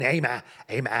Amen.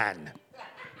 Amen.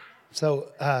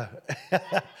 So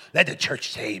let the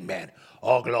church say amen.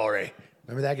 All glory.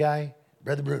 Remember that guy?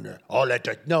 Brother Bruner. Oh, let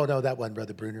the no, that wasn't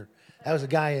Brother Bruner. That was a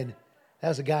guy in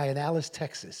Alice,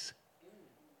 Texas.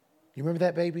 You remember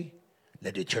that, baby?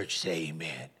 Let the church say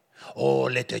amen. Oh,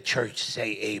 let the church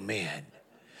say amen.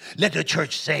 Let the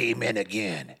church say amen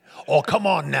again. Oh, come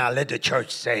on now, let the church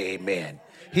say amen.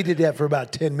 He did that for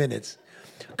about 10 minutes.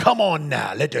 Come on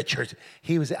now, let the church.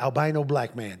 He was an albino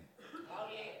black man.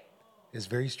 It's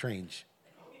very strange.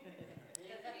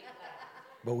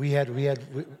 But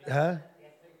huh?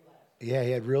 Yeah,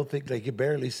 he had real thick, they could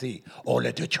barely see. Oh,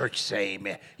 let the church say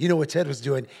amen. You know what Ted was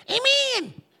doing?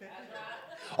 Amen.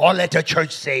 Oh, let the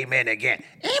church say amen again.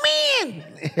 Amen.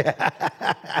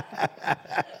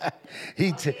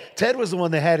 Ted was the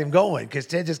one that had him going because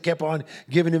Ted just kept on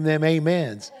giving him them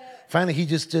amens. Finally, he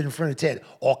just stood in front of Ted.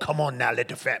 Oh, come on now, let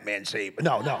the fat man say.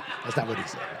 No, that's not what he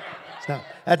said.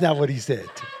 That's not what he said.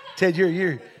 Ted,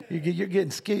 you're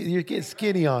getting skinny. You're getting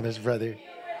skinny on us, brother.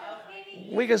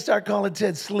 We can start calling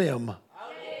Ted Slim.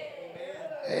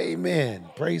 Amen.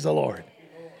 Praise the Lord.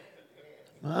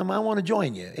 I want to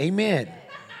join you. Amen.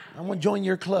 I want to join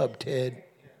your club, Ted.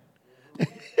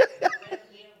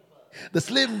 The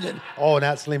Slim Jim. Oh,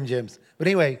 not Slim Jims. But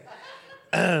anyway,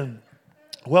 well,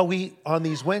 on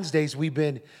these Wednesdays we've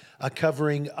been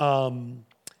covering for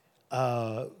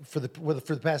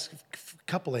the past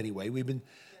couple anyway. We've been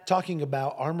talking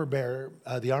about Armor Bearer,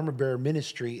 the Armor Bearer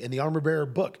ministry, and the Armor Bearer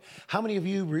book. How many of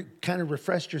you kind of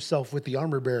refreshed yourself with the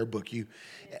Armor Bearer book? You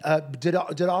did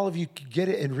all of you get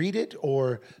it and read it,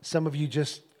 or some of you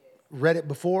just read it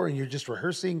before and you're just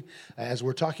rehearsing as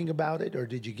we're talking about it, or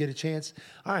did you get a chance?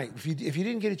 All right, if you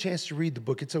didn't get a chance to read the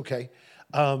book, it's okay.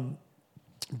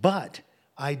 But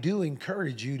I do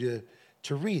encourage you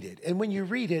to read it. And when you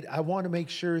read it, I want to make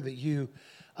sure that you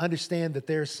understand that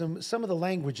there's some of the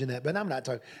language in that, but I'm not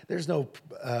talking, there's no,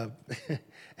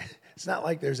 it's not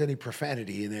like there's any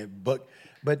profanity in that book,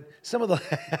 but some of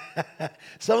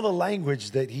the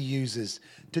language that he uses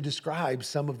to describe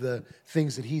some of the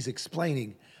things that he's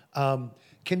explaining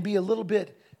can be a little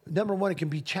bit, number one, it can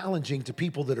be challenging to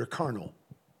people that are carnal.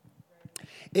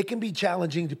 It can be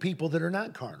challenging to people that are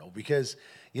not carnal because,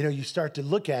 you start to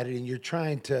look at it and you're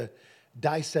trying to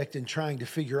dissect and trying to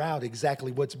figure out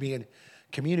exactly what's being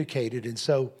communicated. And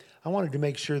so I wanted to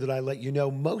make sure that I let you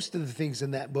know most of the things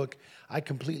in that book I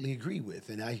completely agree with.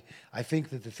 And I think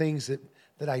that the things that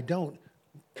I don't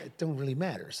really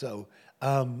matter. So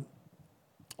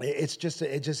it's just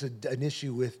an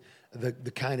issue with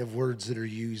the kind of words that are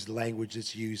used, the language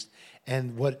that's used,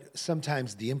 and what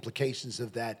sometimes the implications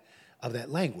of that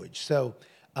language. So,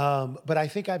 but I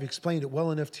think I've explained it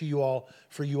well enough to you all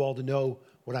for you all to know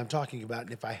what I'm talking about.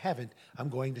 And if I haven't, I'm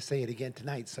going to say it again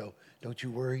tonight. So don't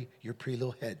you worry your pretty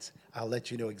little heads. I'll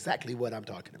let you know exactly what I'm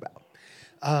talking about.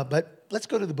 But let's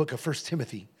go to the book of 1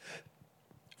 Timothy.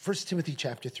 1 Timothy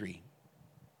chapter 3.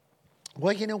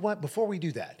 Well, you know what? Before we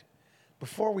do that,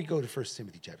 before we go to 1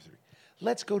 Timothy chapter 3,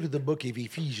 let's go to the book of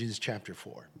Ephesians chapter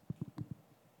 4.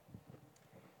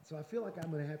 So I feel like I'm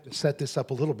going to have to set this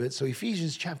up a little bit. So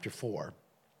Ephesians chapter 4,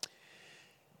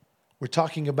 we're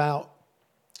talking about,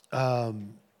 that's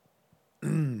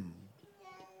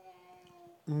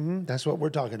what we're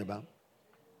talking about.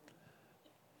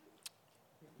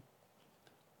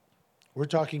 We're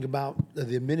talking about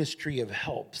the ministry of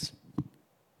helps.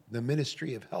 The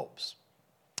ministry of helps.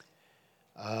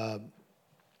 A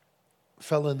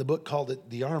fellow in the book called it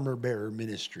the armor bearer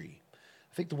ministry.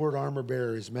 I think the word armor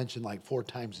bearer is mentioned like 4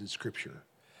 times in Scripture.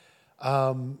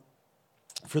 For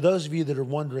those of you that are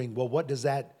wondering, well, what does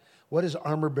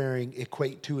armor bearing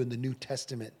equate to in the New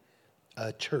Testament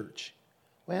church?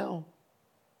 Well,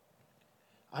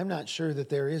 I'm not sure that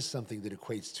there is something that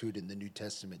equates to it in the New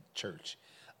Testament church,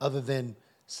 other than,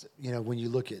 when you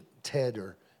look at Ted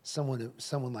or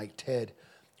someone like Ted,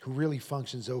 who really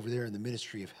functions over there in the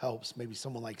ministry of helps, maybe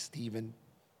someone like Stephen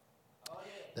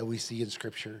that we see in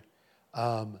Scripture.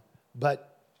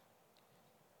 But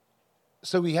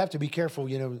so we have to be careful.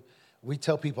 We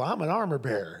tell people, I'm an armor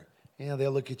bearer.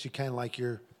 They'll look at you kind of like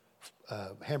you're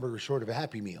hamburger short of a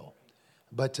Happy Meal.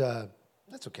 But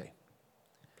that's okay.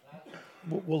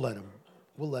 We'll let them.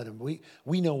 We'll let them.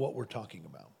 We know what we're talking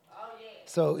about.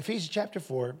 So Ephesians chapter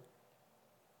 4.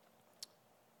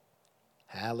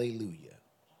 Hallelujah.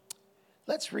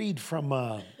 Let's read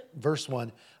from verse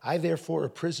 1. I, therefore, a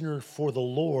prisoner for the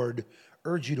Lord,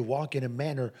 urge you to walk in a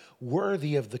manner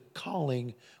worthy of the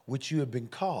calling which you have been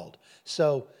called.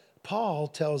 So Paul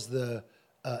tells the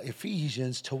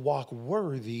Ephesians to walk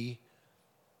in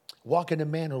a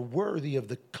manner worthy of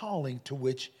the calling to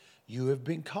which you have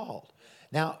been called.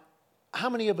 Now, how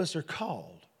many of us are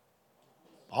called?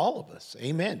 All of us.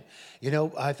 Amen. You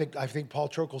know, I think Paul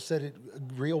Trokel said it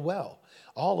real well.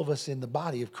 All of us in the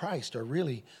body of Christ are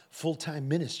really full-time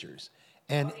ministers.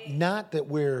 And not that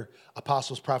we're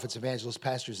apostles, prophets, evangelists,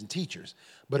 pastors, and teachers,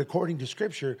 but according to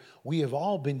Scripture, we've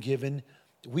all been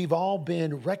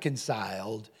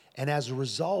reconciled. And as a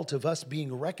result of us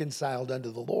being reconciled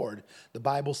unto the Lord, the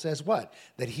Bible says what?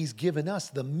 That he's given us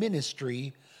the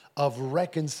ministry of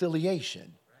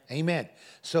reconciliation. Amen.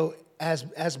 So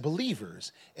as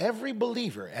believers, every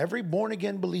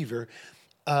born-again believer,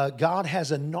 God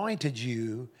has anointed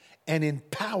you and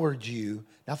empowered you.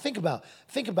 Now think about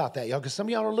that, y'all, because some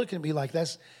of y'all are looking at me like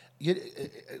that's.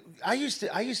 I used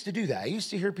to do that. I used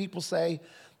to hear people say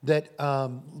that,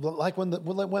 like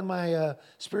when my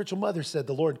spiritual mother said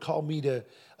the Lord called me to,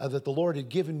 that the Lord had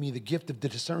given me the gift of the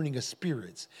discerning of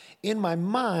spirits. In my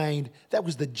mind, that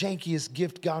was the jankiest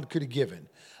gift God could have given.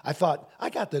 I thought,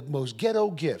 I got the most ghetto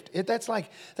gift. That's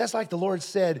like the Lord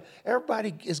said,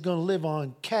 everybody is going to live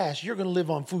on cash. You're going to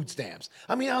live on food stamps.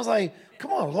 I mean, I was like,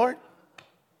 come on, Lord.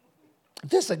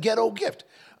 This is a ghetto gift.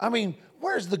 I mean,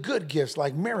 where's the good gifts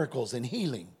like miracles and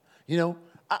healing? You know,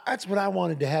 that's what I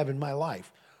wanted to have in my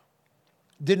life.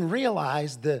 Didn't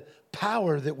realize the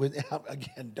power that would,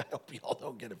 again, I hope y'all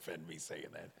don't get offended me saying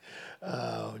that.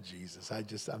 Oh, Jesus,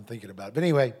 I'm thinking about it. But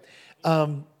anyway,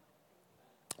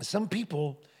 some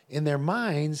people in their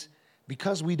minds,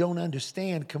 because we don't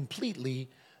understand completely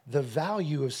the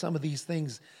value of some of these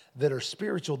things that are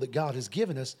spiritual that God has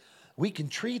given us, we can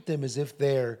treat them as if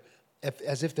they're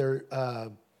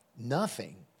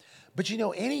nothing. But you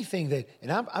know, anything that,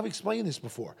 and I've explained this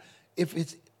before,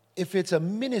 if it's a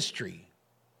ministry,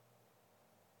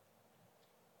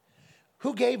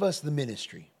 who gave us the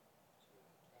ministry?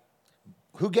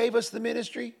 Who gave us the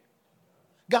ministry?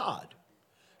 God.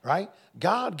 Right?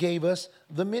 God gave us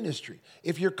the ministry.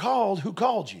 If you're called, who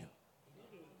called you?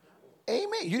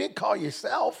 Amen. You didn't call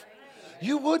yourself.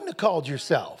 You wouldn't have called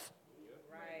yourself.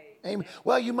 Amen.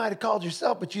 Well, you might have called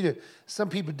yourself, but some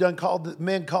people done called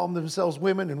men calling themselves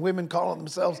women and women calling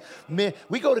themselves men.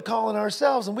 We go to calling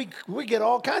ourselves and we get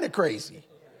all kind of crazy.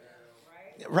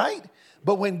 Right?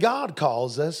 But when God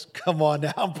calls us, come on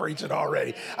now, I'm preaching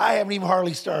already. I haven't even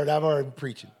hardly started. I've already been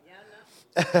preaching.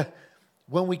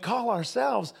 When we call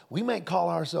ourselves, we might call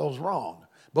ourselves wrong.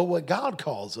 But what God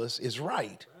calls us is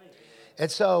right.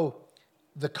 And so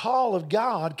the call of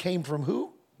God came from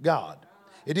who? God.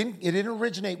 It didn't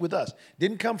originate with us. It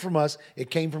didn't come from us. It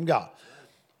came from God.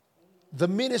 The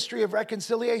ministry of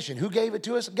reconciliation, who gave it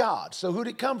to us? God. So who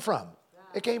did it come from?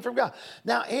 It came from God.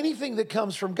 Now, anything that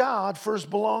comes from God first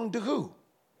belonged to who?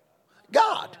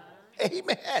 God.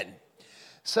 Amen.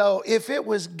 So if it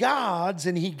was God's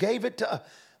and he gave it to us,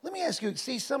 let me ask you,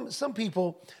 see, some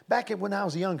people, back when I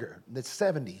was younger, in the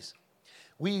 70s,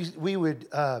 we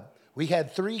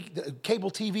had cable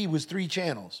TV was 3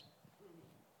 channels.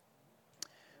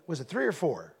 Was it 3 or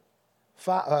 4?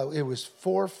 It was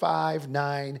 4, 5,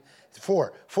 9,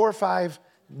 4, 5,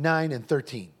 9, and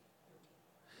 13.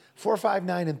 4, 5,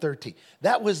 9, and 13.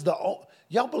 That was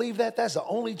y'all believe that? That's the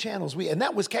only channels and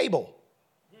that was cable.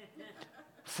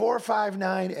 4, 5,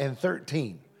 9, and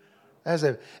 13.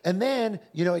 And then,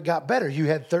 you know, it got better. You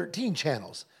had 13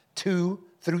 channels, 2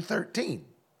 through 13,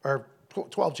 or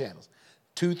 12 channels,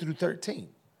 2 through 13.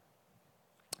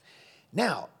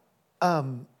 Now,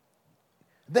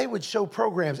 they would show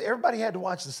programs. Everybody had to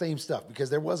watch the same stuff because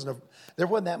there wasn't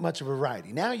that much of a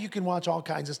variety. Now you can watch all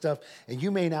kinds of stuff, and you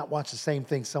may not watch the same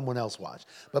thing someone else watched.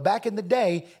 But back in the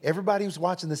day, everybody was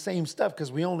watching the same stuff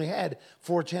because we only had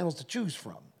 4 channels to choose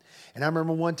from. And I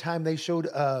remember one time they showed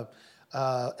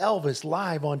Elvis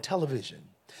live on television.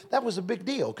 That was a big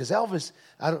deal because Elvis,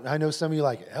 I know some of you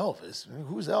like, Elvis?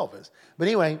 Who's Elvis? But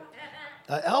anyway,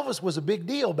 Elvis was a big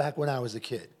deal back when I was a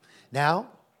kid. Now,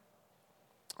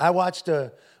 I watched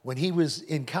when he was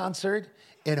in concert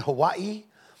in Hawaii,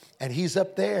 and he's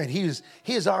up there, and he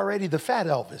is already the fat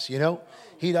Elvis, you know.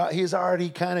 He's already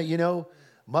kind of, you know,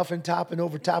 muffin topping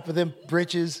over top of them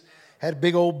britches, had a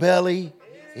big old belly,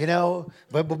 you know.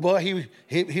 But boy,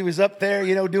 he was up there,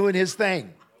 you know, doing his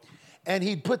thing. And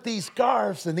he'd put these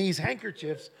scarves and these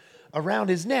handkerchiefs around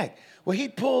his neck. Well,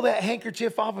 he'd pull that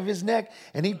handkerchief off of his neck,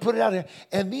 and he'd put it out there.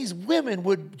 And these women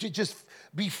would just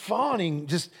be fawning,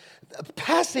 just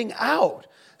passing out,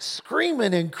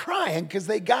 screaming and crying because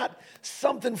they got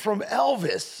something from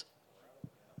Elvis.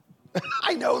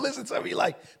 I know, listen, some of you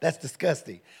like, that's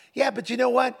disgusting. Yeah, but you know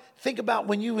what? Think about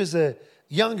when you was a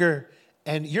younger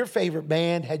and your favorite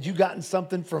band, had you gotten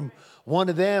something from one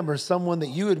of them or someone that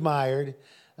you admired,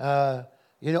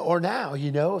 you know, or now,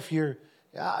 you know, if you're,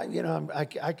 you know,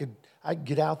 I could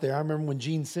get out there. I remember when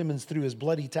Gene Simmons threw his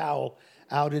bloody towel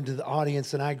out into the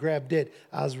audience, and I grabbed it.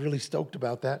 I was really stoked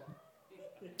about that.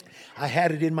 I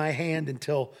had it in my hand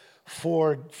until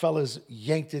 4 fellas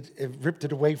yanked it and ripped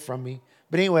it away from me.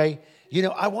 But anyway, you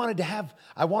know, I wanted to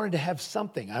have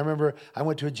something. I remember I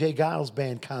went to a Jay Giles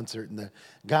Band concert, and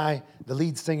the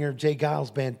lead singer of Jay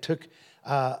Giles Band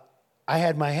I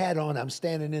had my hat on. I'm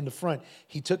standing in the front.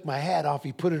 He took my hat off.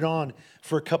 He put it on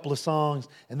for a couple of songs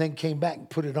and then came back and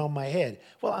put it on my head.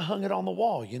 Well, I hung it on the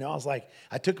wall. You know, I was like,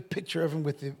 I took a picture of him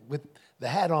with the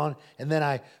hat on, and then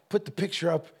I put the picture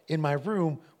up in my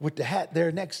room with the hat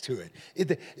there next to it.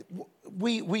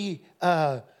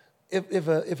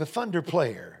 If a Thunder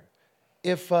player,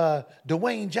 if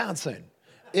Dwayne Johnson,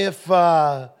 if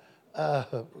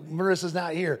Marissa's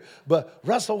not here, but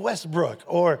Russell Westbrook,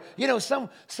 or, you know, some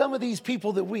of these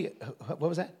people that what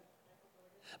was that?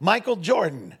 Michael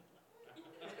Jordan.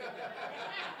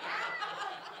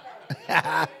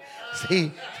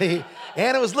 see,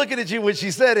 Anna was looking at you when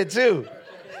she said it too.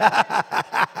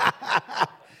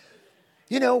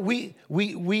 You know,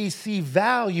 we see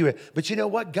value in it. But you know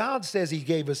what? God says he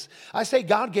gave us. I say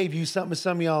God gave you something,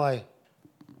 some of y'all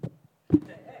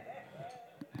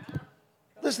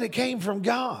listen, it came from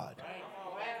God.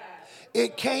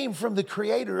 It came from the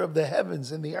creator of the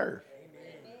heavens and the earth.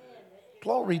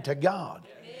 Glory to God.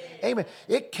 Amen.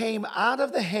 It came out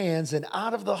of the hands and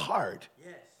out of the heart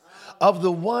of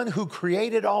the one who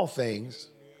created all things,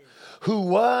 who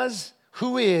was,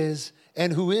 who is,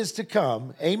 and who is to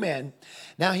come. Amen.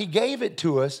 Now, he gave it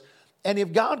to us, and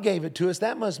if God gave it to us,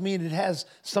 that must mean it has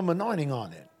some anointing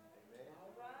on it.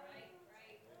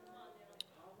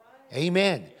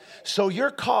 Amen. So your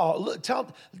call,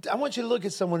 I want you to look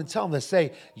at someone and tell them to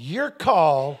say, your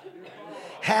call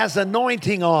has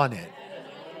anointing on it.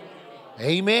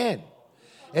 Amen.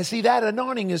 And see, that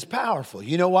anointing is powerful.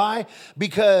 You know why?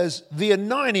 Because the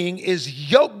anointing is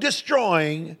yoke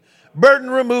destroying, burden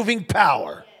removing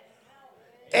power.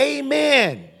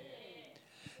 Amen.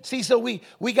 See, so we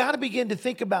got to begin to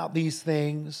think about these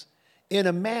things in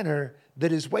a manner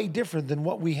that is way different than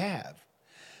what we have.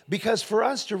 Because for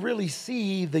us to really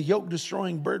see the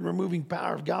yoke-destroying, burden-removing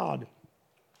power of God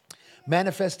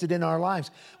manifested in our lives,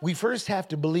 we first have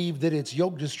to believe that it's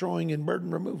yoke-destroying and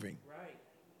burden-removing. Right.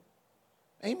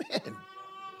 Amen.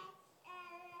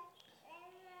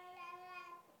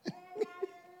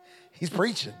 He's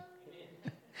preaching.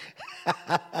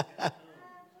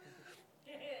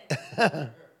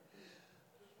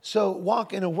 So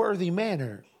walk in a worthy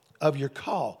manner of your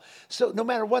call. So no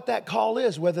matter what that call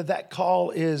is, whether that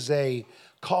call is a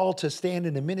call to stand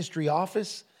in a ministry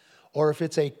office, or if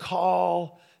it's a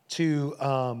call to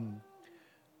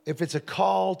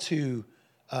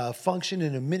function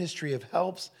in a ministry of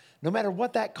helps, no matter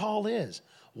what that call is,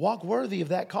 walk worthy of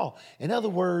that call. In other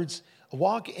words,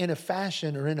 walk in a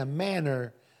fashion or in a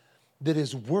manner that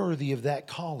is worthy of that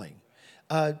calling.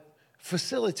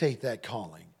 Facilitate that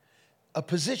calling.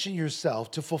 Position yourself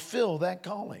to fulfill that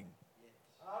calling.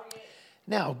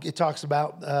 Now, it talks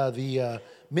about the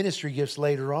ministry gifts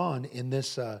later on in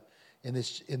this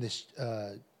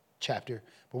chapter,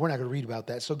 but we're not going to read about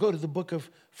that. So go to the book of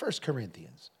 1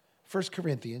 Corinthians. 1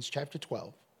 Corinthians chapter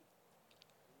 12.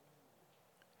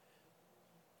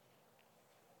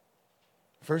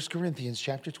 First Corinthians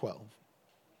chapter 12.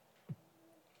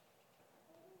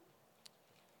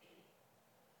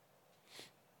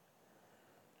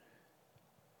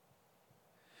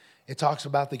 It talks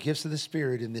about the gifts of the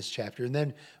Spirit in this chapter. And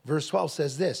then verse 12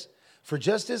 says this: for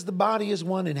just as the body is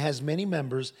one and has many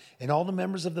members, and all the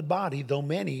members of the body, though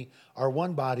many, are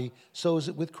one body, so is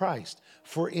it with Christ.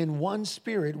 For in one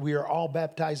Spirit we are all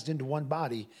baptized into one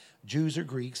body, Jews or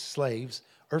Greeks, slaves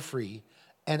or free,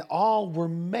 and all were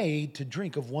made to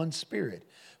drink of one Spirit.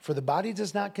 For the body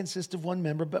does not consist of one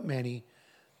member, but many.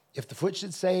 If the foot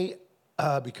should say,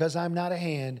 because I'm not a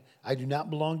hand, I do not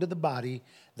belong to the body,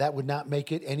 that would not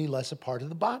make it any less a part of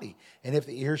the body. And if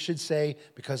the ear should say,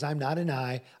 because I'm not an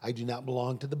eye, I do not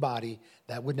belong to the body,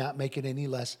 that would not make it any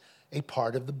less a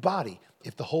part of the body.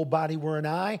 If the whole body were an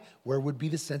eye, where would be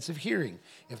the sense of hearing?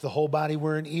 If the whole body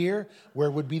were an ear,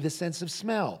 where would be the sense of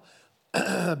smell?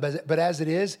 But as it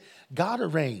is, God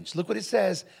arranged. Look what it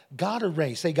says. God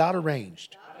arranged. Say, God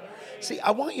arranged. God arranged. See,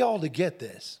 I want y'all to get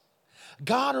this.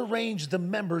 God arranged the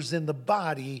members in the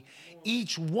body,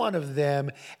 each one of them,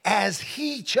 as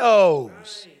he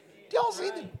chose. Do y'all see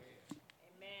that?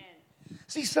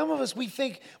 See, some of us, we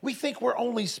think we're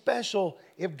only special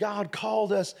if God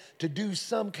called us to do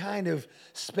some kind of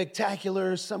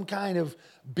spectacular, some kind of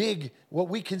big, what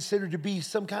we consider to be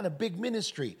some kind of big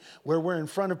ministry, where we're in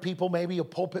front of people, maybe a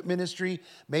pulpit ministry,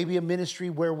 maybe a ministry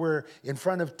where we're in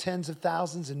front of tens of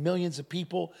thousands and millions of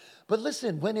people. But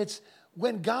listen, when it's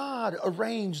When God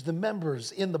arranged the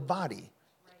members in the body,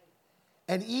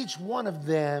 and each one of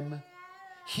them,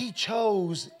 he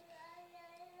chose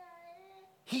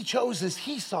as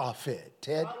he saw fit,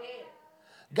 Ted.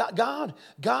 God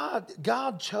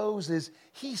chose as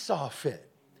he saw fit.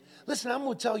 Listen, I'm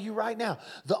going to tell you right now,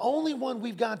 the only one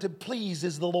we've got to please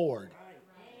is the Lord.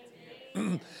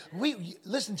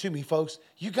 Listen to me, folks.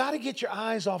 You got to get your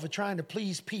eyes off of trying to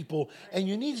please people, and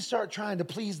you need to start trying to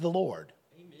please the Lord.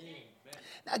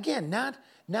 Again, not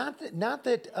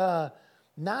that,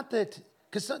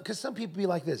 because some people be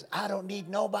like this. I don't need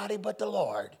nobody but the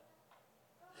Lord.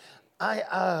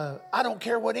 I don't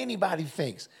care what anybody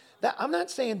thinks. I'm not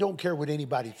saying don't care what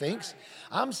anybody thinks.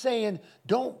 I'm saying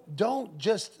don't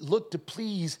just look to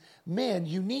please men.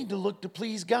 You need to look to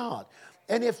please God.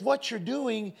 And if what you're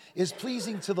doing is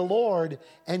pleasing to the Lord,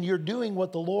 and you're doing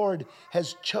what the Lord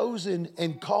has chosen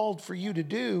and called for you to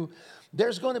do,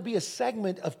 there's going to be a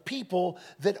segment of people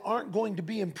that aren't going to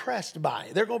be impressed by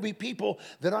it. There are going to be people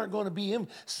that aren't going to be,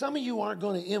 some of you aren't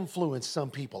going to influence some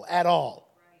people at all.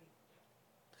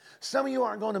 Some of you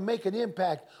aren't going to make an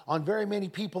impact on very many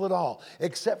people at all,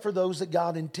 except for those that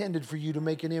God intended for you to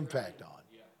make an impact on.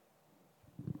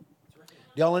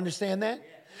 Y'all understand that?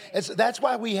 And so that's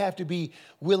why we have to be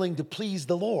willing to please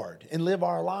the Lord and live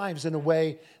our lives in a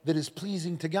way that is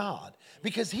pleasing to God,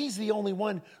 because he's the only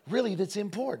one really that's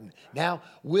important. Now,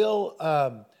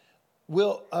 a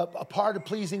part of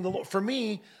pleasing the Lord, for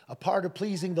me, a part of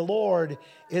pleasing the Lord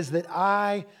is that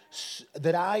I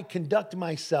conduct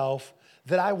myself,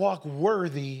 that I walk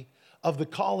worthy of the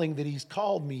calling that he's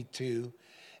called me to.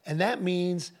 And that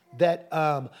means that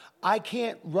I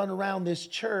can't run around this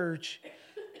church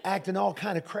acting all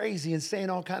kind of crazy and saying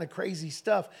all kind of crazy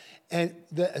stuff, and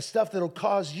the stuff that'll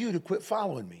cause you to quit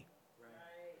following me.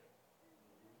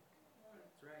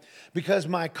 Because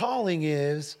my calling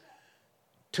is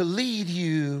to lead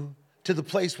you to the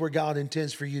place where God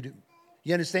intends for you to.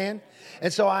 You understand?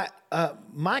 And so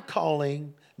my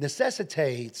calling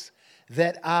necessitates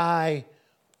that I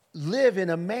live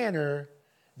in a manner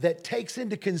that takes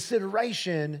into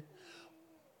consideration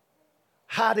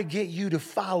how to get you to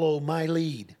follow my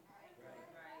lead.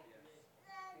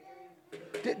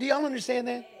 Do y'all understand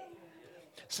that?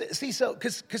 See, so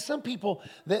because some people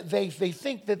that they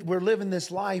think that we're living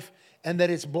this life and that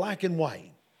it's black and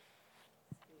white,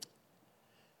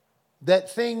 that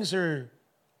things are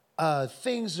I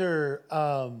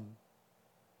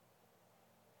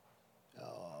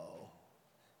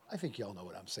think y'all know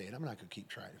what I'm saying. I'm not going to keep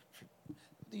trying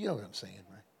to. You know what I'm saying,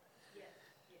 right?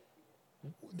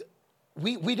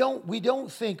 We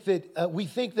don't think that we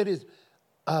think that is.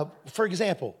 For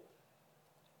example,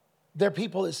 there are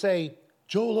people that say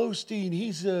Joel Osteen,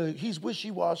 he's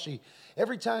wishy-washy.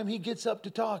 Every time he gets up to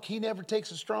talk, he never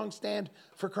takes a strong stand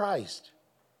for Christ.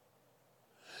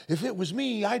 If it was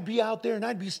me, I'd be out there and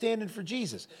I'd be standing for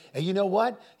Jesus. And you know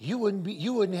what? You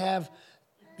wouldn't have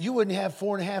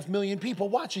 4.5 million people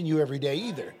watching you every day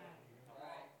either.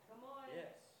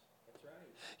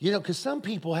 You know, because some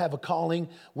people have a calling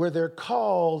where they're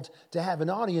called to have an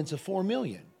audience of 4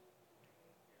 million.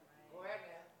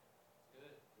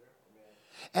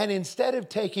 And instead of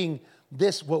taking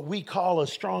this, what we call a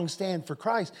strong stand for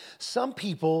Christ, some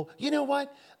people, you know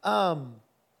what?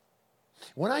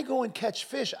 When I go and catch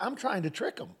fish, I'm trying to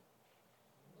trick them.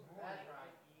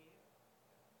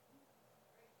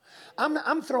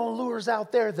 I'm throwing lures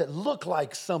out there that look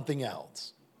like something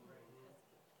else.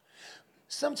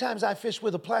 Sometimes I fish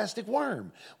with a plastic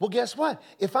worm. Well, guess what?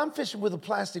 If I'm fishing with a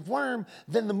plastic worm,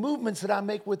 then the movements that I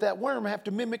make with that worm have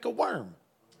to mimic a worm.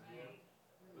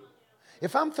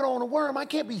 If I'm throwing a worm, I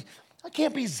can't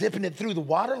be zipping it through the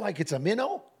water like it's a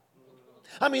minnow.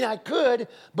 I mean, I could,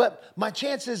 but my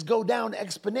chances go down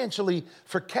exponentially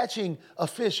for catching a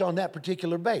fish on that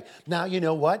particular bait. Now, you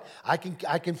know what? I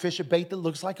can fish a bait that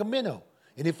looks like a minnow.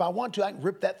 And if I want to, I can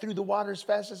rip that through the water as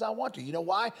fast as I want to. You know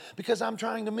why? Because I'm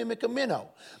trying to mimic a minnow.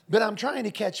 But I'm trying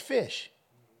to catch fish.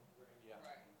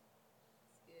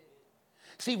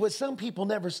 See, what some people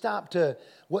never stop to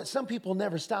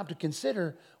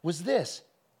consider was this.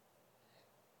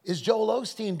 Is Joel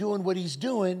Osteen doing what he's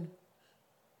doing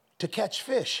to catch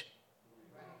fish?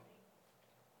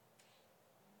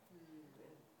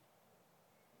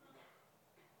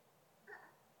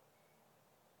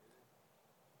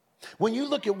 When you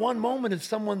look at one moment of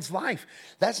someone's life,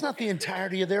 that's not the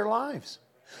entirety of their lives.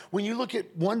 When you look at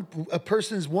a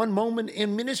person's one moment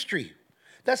in ministry,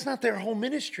 that's not their whole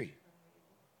ministry.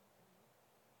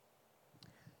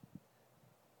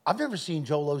 I've never seen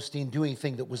Joel Osteen do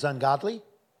anything that was ungodly.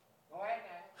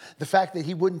 The fact that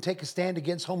he wouldn't take a stand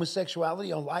against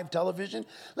homosexuality on live television.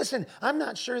 Listen, I'm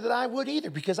not sure that I would either,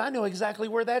 because I know exactly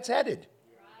where that's headed.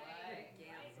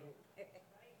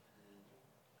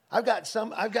 I've got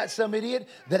some idiot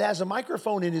that has a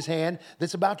microphone in his hand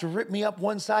that's about to rip me up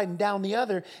one side and down the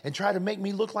other and try to make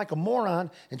me look like a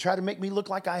moron and try to make me look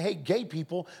like I hate gay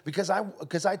people because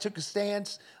I took a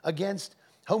stance against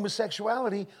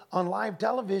homosexuality on live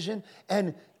television.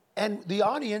 And the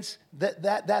audience,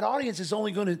 that audience is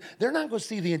only they're not going to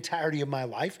see the entirety of my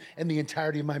life and the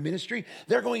entirety of my ministry.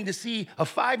 They're going to see a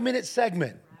 5-minute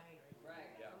segment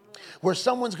where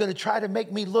someone's going to try to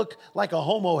make me look like a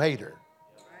homo hater.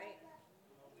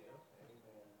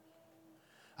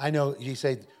 I know you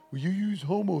say, well, you use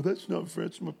homo. That's not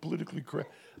politically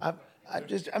correct. I'm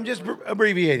just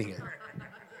abbreviating it.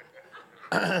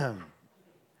 I'm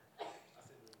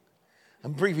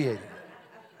abbreviating it.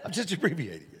 I'm just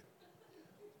abbreviating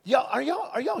it. Are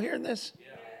y'all hearing this? Yeah.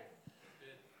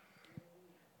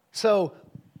 So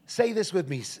say this with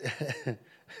me.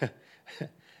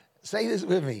 Say this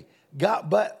with me.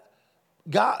 God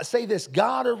say this.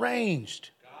 God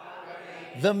arranged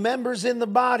the members in the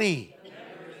body.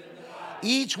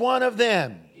 Each one of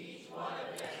them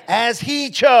as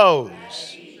he chose.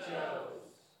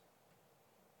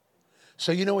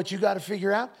 So you know what you got to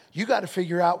figure out? You got to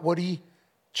figure out what he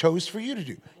chose for you to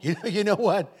do. You know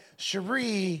what?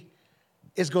 Cherie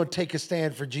is going to take a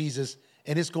stand for Jesus,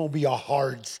 and it's going to be a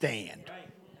hard stand.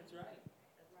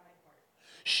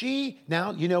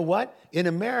 Now, you know what? In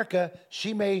America,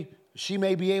 she may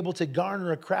be able to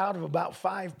garner a crowd of about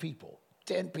 5 people,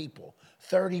 10 people,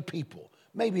 30 people.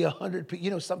 Maybe 100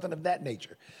 people, something of that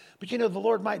nature. But, the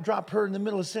Lord might drop her in the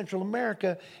middle of Central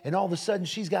America, and all of a sudden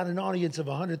she's got an audience of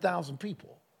 100,000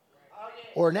 people.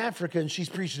 Or in Africa, and she's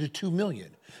preaching to 2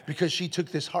 million because she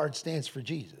took this hard stance for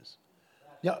Jesus.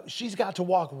 She's got to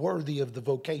walk worthy of the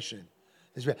vocation.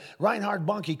 Reinhard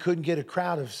Bonnke couldn't get a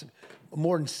crowd of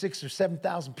more than 6,000 or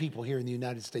 7,000 people here in the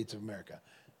United States of America.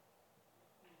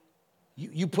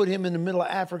 You put him in the middle of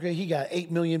Africa, he got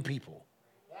 8 million people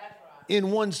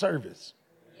in one service.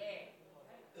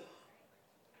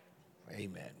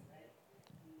 Amen.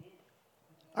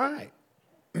 All right.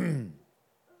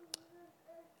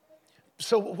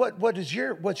 So what's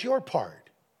your part?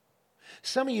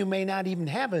 Some of you may not even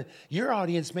have your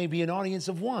audience may be an audience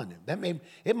of one.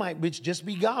 It might just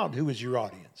be God who is your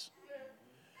audience.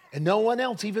 And no one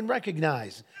else even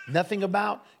recognized. Nothing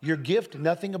about your gift,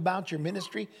 nothing about your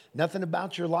ministry, nothing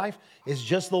about your life. It's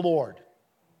just the Lord.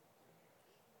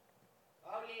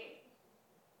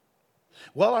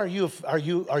 Well, are you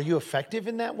effective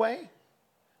in that way?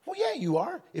 Well, yeah, you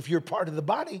are. If you're part of the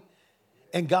body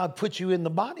and God put you in the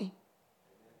body.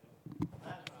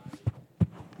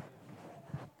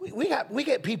 We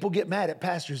get people get mad at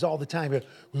pastors all the time.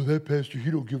 Well, that pastor,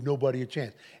 he don't give nobody a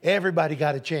chance. Everybody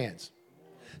got a chance.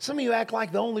 Some of you act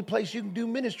like the only place you can do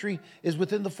ministry is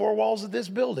within the 4 walls of this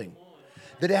building.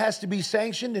 That it has to be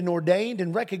sanctioned and ordained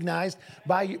and recognized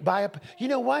by a... You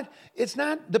know what? It's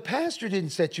not... The pastor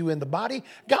didn't set you in the body.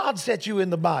 God set you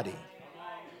in the body.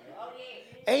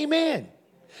 Amen.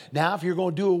 Now, if you're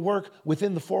going to do a work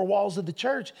within the 4 walls of the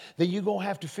church, then you're going to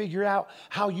have to figure out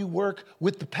how you work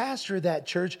with the pastor of that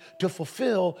church to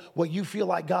fulfill what you feel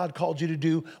like God called you to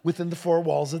do within the 4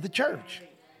 walls of the church.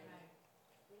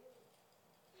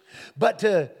 But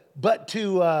to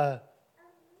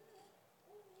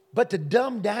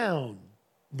dumb down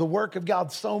the work of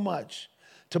God so much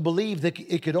to believe that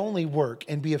it could only work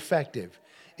and be effective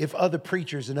if other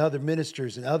preachers and other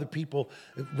ministers and other people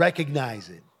recognize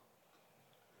it.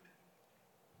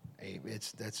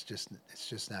 It's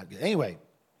just not good. Anyway,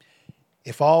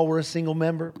 if all were a single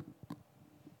member,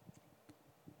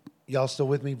 y'all still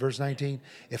with me? Verse 19.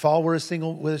 If all were a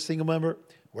single member,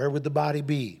 where would the body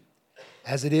be?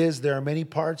 As it is, there are many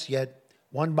parts, yet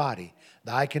one body.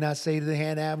 The eye cannot say to the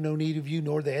hand, I have no need of you,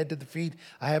 nor the head to the feet,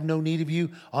 I have no need of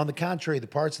you. On the contrary, the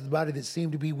parts of the body that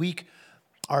seem to be weak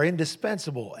are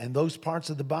indispensable, and those parts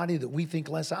of the body that we think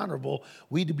less honorable,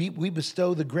 we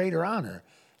bestow the greater honor.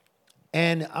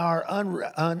 And our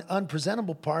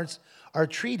unpresentable parts are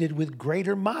treated with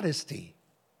greater modesty.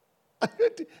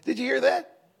 Did you hear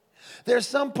that? There's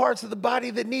some parts of the body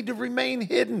that need to remain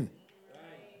hidden.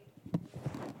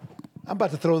 I'm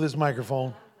about to throw this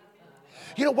microphone.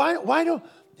 You know,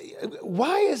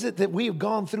 why is it that we have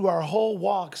gone through our whole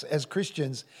walks as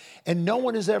Christians and no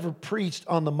one has ever preached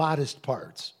on the modest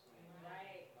parts?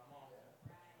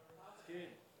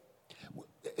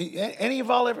 Any of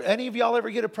y'all ever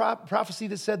get a prophecy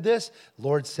that said this?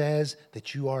 Lord says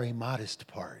that you are a modest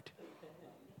part.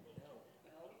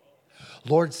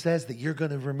 Lord says that you're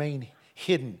going to remain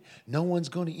hidden. No one's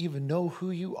going to even know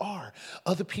who you are.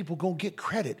 Other people going to get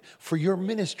credit for your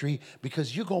ministry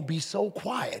because you're going to be so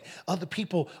quiet. Other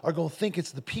people are going to think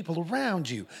it's the people around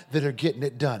you that are getting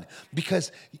it done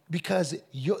because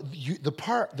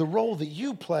the role that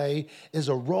you play is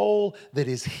a role that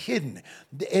is hidden.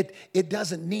 It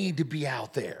doesn't need to be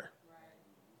out there.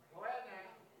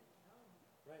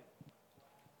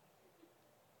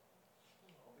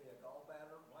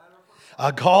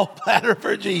 A gallbladder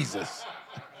for Jesus.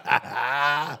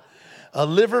 A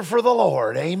liver for the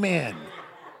Lord. Amen.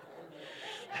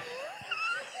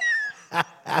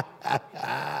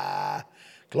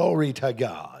 Glory to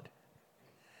God.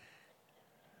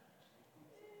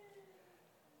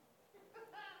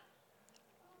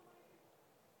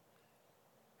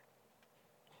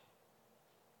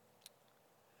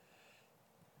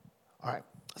 All right.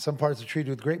 Some parts are treated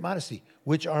with great modesty,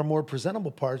 which our more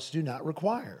presentable parts do not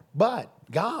require. But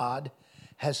God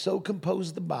has so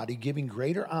composed the body, giving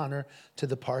greater honor to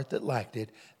the part that lacked it,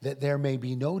 that there may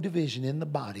be no division in the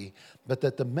body, but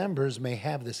that the members may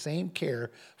have the same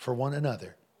care for one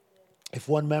another. If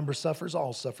one member suffers,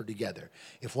 all suffer together.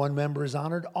 If one member is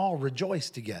honored, all rejoice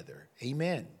together.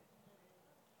 Amen.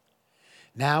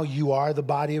 Now you are the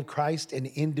body of Christ and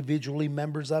individually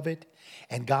members of it.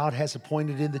 And God has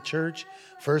appointed in the church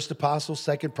first apostles,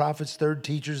 second prophets, third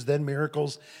teachers, then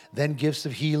miracles, then gifts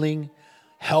of healing,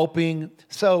 helping.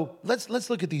 So let's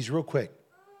look at these real quick.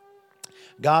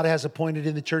 God has appointed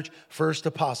in the church first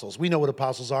apostles. We know what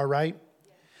apostles are, right?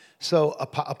 So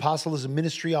apostle is a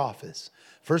ministry office.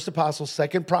 First apostles,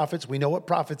 second prophets. We know what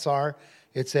prophets are.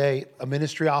 It's a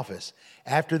ministry office.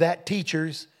 After that,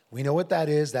 teachers. We know what that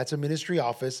is. That's a ministry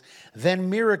office. Then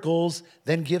miracles,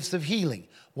 then gifts of healing.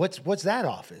 What's that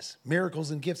office? Miracles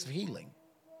and gifts of healing.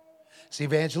 It's the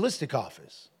evangelistic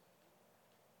office.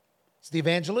 It's the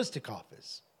evangelistic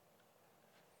office.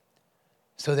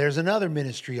 So there's another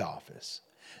ministry office.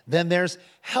 Then there's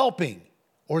helping,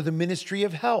 or the ministry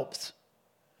of helps.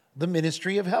 The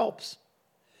ministry of helps.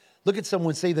 Look at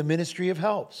someone, say the ministry of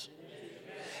helps.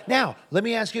 Now, let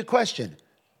me ask you a question.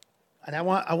 And I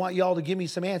want y'all to give me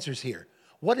some answers here.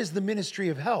 What is the ministry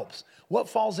of helps? What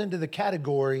falls into the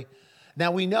category?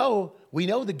 Now we know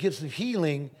the gifts of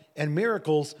healing and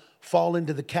miracles fall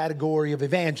into the category of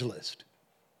evangelist.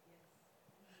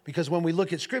 Because when we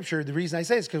look at Scripture, the reason I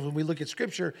say it is because when we look at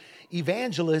Scripture,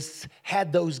 evangelists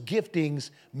had those giftings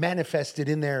manifested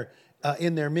in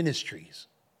their ministries.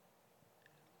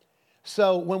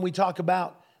 So when we talk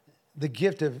about the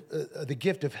gift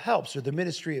of helps or the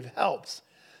ministry of helps,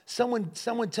 someone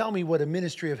tell me what a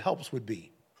ministry of helps would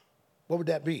be. What would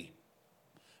that be?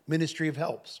 Ministry of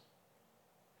helps.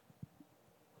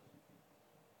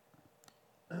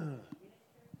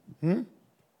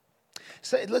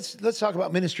 So let's talk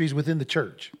about ministries within the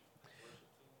church.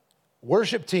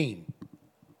 Worship team.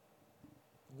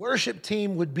 Worship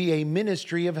team would be a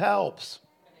ministry of helps.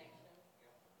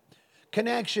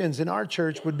 Connections in our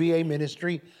church would be a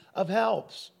ministry of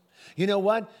helps. You know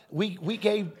what? We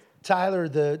gave Tyler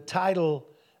the title,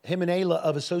 him and Ayla,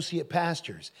 of associate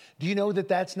pastors. Do you know that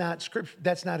that's not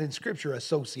in Scripture,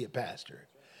 associate pastor?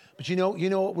 But you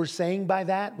know what we're saying by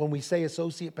that when we say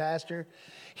associate pastor?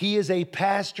 He is a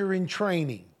pastor in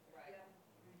training.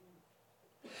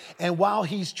 And while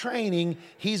he's training,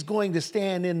 he's going to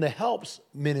stand in the helps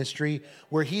ministry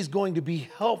where he's going to be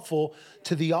helpful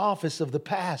to the office of the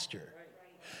pastor.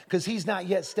 Because he's not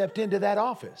yet stepped into that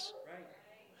office.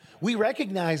 We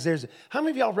recognize how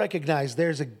many of y'all recognize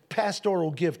there's a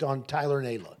pastoral gift on Tyler and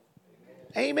Ayla?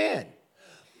 Amen.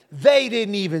 They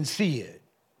didn't even see it.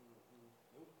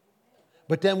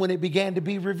 But then when it began to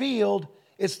be revealed,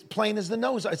 it's plain as the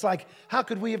nose. It's like, how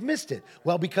could we have missed it?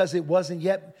 Well, because it wasn't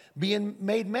yet being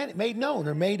made known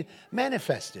or made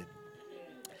manifested.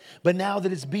 But now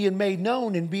that it's being made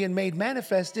known and being made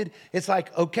manifested, it's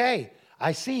like, okay,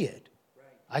 I see it.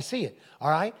 I see it. All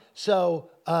right. So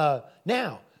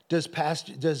now,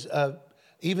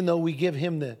 even though we give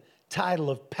him the title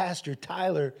of Pastor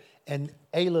Tyler and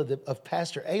Ayla of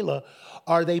Pastor Ayla,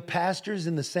 are they pastors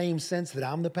in the same sense that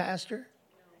I'm the pastor?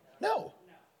 No.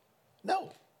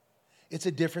 It's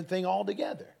a different thing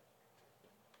altogether.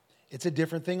 It's a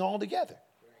different thing altogether.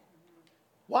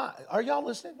 Why? Are y'all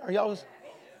listening? Do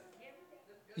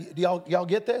y'all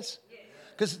get this?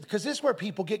 Because this is where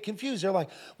people get confused. They're like,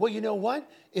 well, you know what?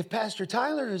 If Pastor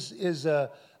Tyler is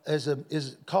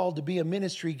called to be a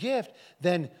ministry gift,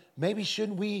 then maybe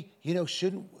shouldn't we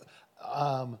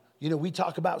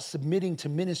talk about submitting to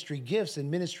ministry gifts and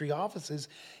ministry offices?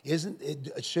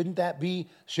 Shouldn't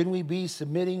we be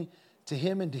submitting to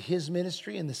him and to his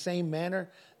ministry in the same manner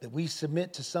that we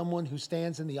submit to someone who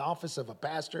stands in the office of a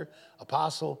pastor,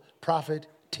 apostle, prophet,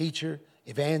 teacher,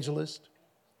 evangelist?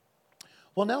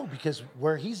 Well, no, because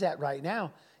where he's at right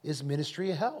now is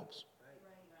ministry of helps.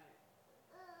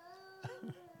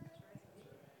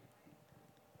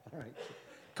 All right.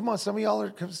 Come on, some of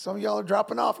y'all are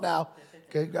dropping off now.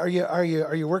 Okay. Are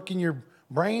you working your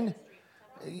brain?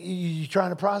 You trying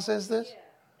to process this?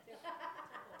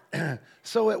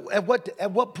 So at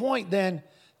what point then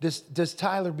does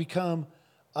Tyler become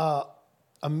a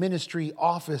ministry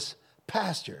office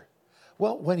pastor?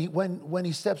 Well, when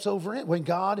he steps over it, when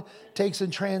God takes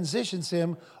and transitions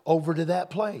him over to that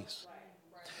place.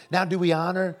 Now, do we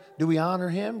honor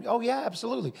him? Oh yeah,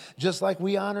 absolutely. Just like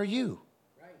we honor you.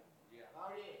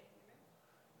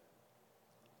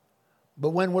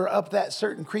 But when we're up that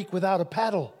certain creek without a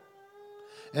paddle,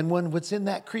 and when what's in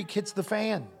that creek hits the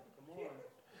fan,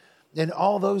 and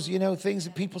all those, things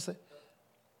that people say,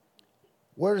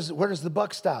 where does the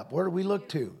buck stop? Where do we look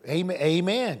to? Amen.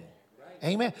 Amen.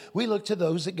 Amen. We look to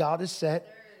those that God has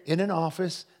set in an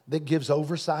office that gives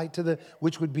oversight to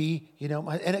which would be,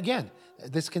 and again,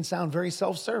 this can sound very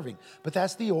self-serving, but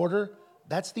that's the order.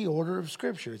 That's the order of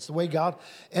Scripture. It's the way God,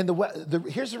 and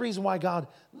here's the reason why God,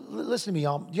 listen to me,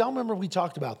 y'all. Y'all remember we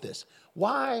talked about this.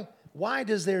 Why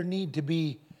does there need to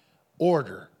be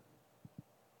order?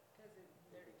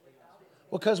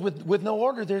 Well, because with no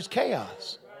order, there's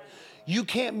chaos. You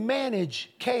can't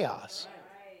manage chaos.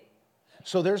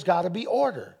 So there's got to be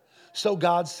order. So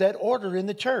God set order in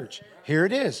the church. Here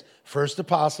it is. First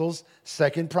apostles,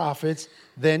 second prophets,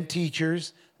 then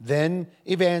teachers, then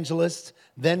evangelists,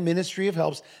 then ministry of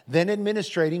helps, then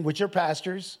administrating, which are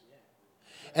pastors,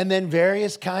 and then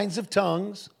various kinds of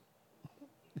tongues.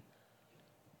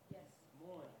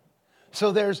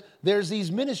 So there's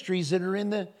these ministries that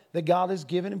are that God has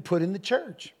given and put in the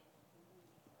church.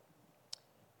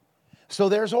 So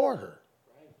there's order.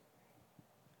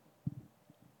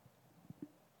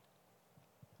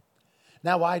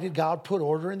 Now, why did God put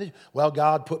order in the? Well,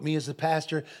 God put me as a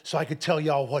pastor so I could tell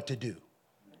y'all what to do.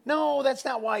 No, that's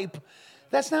not why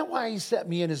he set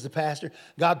me in as the pastor.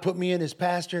 God put me in as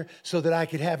pastor so that I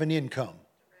could have an income.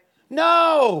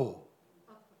 No.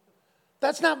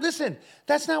 That's not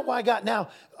why God, now,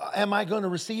 am I going to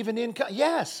receive an income?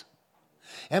 Yes.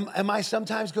 Am I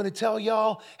sometimes going to tell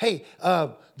y'all, hey,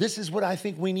 this is what I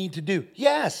think we need to do?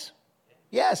 Yes.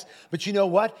 Yes. But you know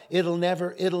what? It'll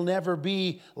never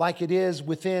be like it is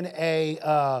within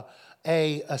a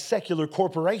secular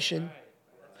corporation.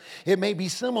 It may be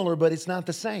similar, but it's not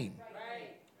the same.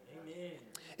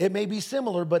 It may be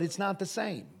similar, but it's not the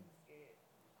same.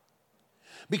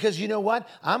 Because you know what?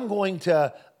 I'm going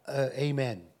to,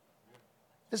 amen.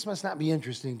 This must not be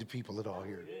interesting to people at all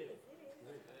here.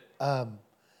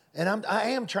 And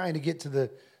I am trying to get to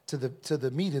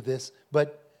the meat of this,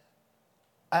 but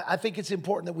I think it's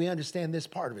important that we understand this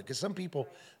part of it, because some people,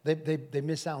 they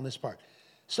miss out on this part.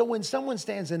 So when someone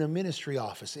stands in a ministry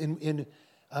office, in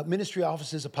ministry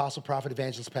offices, apostle, prophet,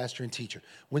 evangelist, pastor, and teacher.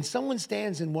 When someone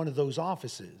stands in one of those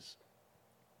offices,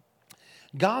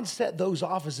 God set those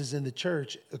offices in the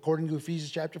church, according to Ephesians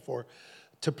chapter 4,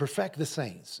 to perfect the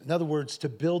saints. In other words, to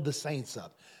build the saints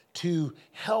up, to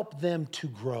help them to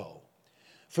grow.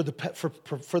 For the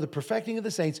perfecting of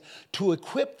the saints, to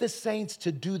equip the saints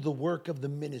to do the work of the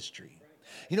ministry.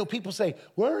 People say,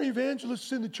 why are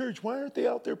evangelists in the church? Why aren't they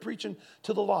out there preaching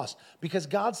to the lost? Because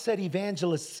God set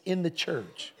evangelists in the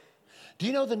church. Do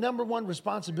you know the number one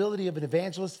responsibility of an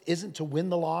evangelist isn't to win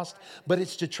the lost, but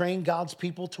it's to train God's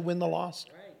people to win the lost?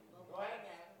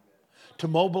 To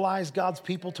mobilize God's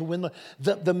people to win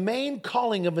the main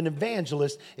calling of an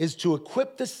evangelist is to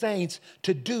equip the saints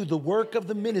to do the work of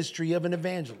the ministry of an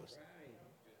evangelist.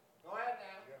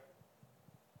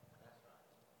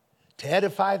 To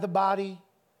edify the body.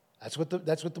 That's what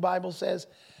the Bible says.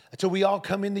 Until we all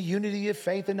come in the unity of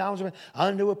faith and knowledge of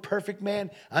unto a perfect man,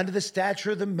 unto the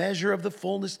stature of the measure of the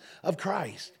fullness of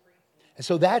Christ. And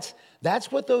so that's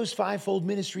what those fivefold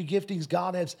ministry giftings,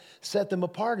 God has set them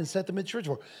apart and set them in church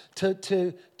for.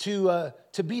 To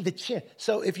be the chin.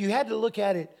 So if you had to look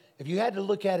at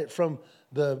it from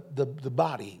the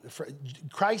body,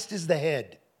 Christ is the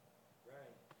head.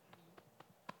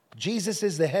 Jesus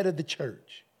is the head of the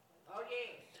church.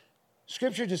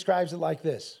 Scripture describes it like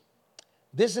this.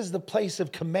 This is the place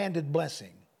of commanded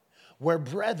blessing, where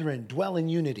brethren dwell in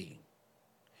unity.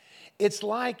 It's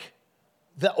like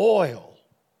the oil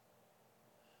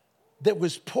that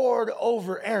was poured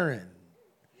over Aaron,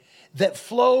 that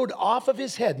flowed off of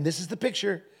his head. And this is the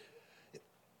picture.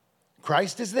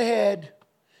 Christ is the head.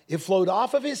 It flowed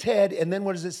off of his head. And then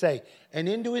what does it say? And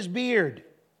into his beard.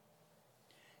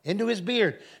 Into his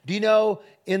beard. Do you know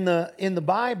in the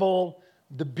Bible,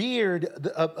 the beard,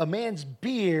 a man's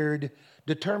beard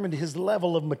determined his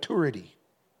level of maturity.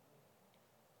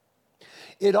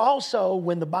 It also,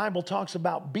 when the Bible talks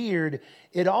about beard,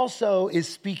 it also is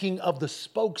speaking of the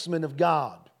spokesman of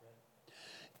God.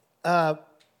 I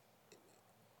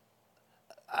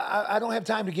don't have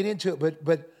time to get into it,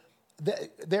 but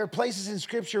there are places in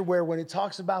Scripture where when it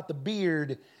talks about the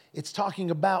beard, it's talking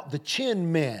about the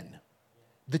chin men.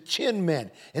 The chin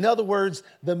men. In other words,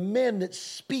 the men that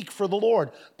speak for the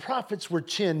Lord. Prophets were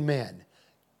chin men.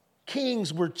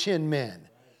 Kings were chin men.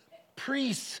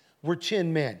 Priests were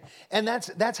chin men. And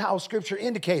that's how Scripture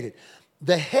indicated.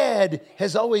 The head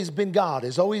has always been God,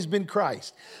 has always been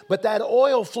Christ. But that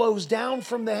oil flows down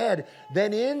from the head,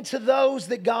 then into those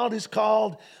that God has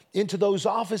called, into those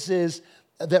offices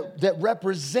that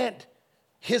represent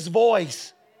his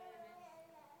voice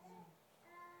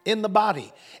in the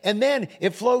body. And then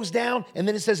it flows down, and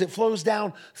then it says it flows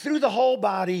down through the whole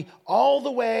body, all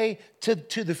the way to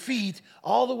the feet,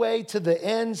 all the way to the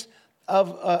ends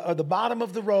of the bottom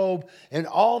of the robe, and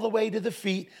all the way to the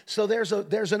feet. So there's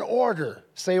an order.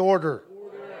 Say order.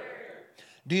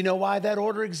 Do you know why that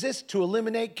order exists? To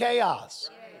eliminate chaos.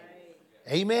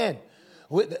 Amen.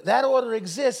 That order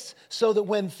exists so that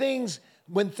when things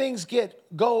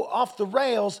go off the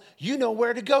rails, you know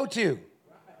where to go to.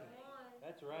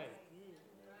 That's right.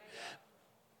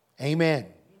 Amen.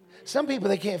 Some people,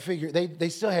 they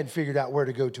still hadn't figured out where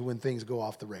to go to when things go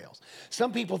off the rails.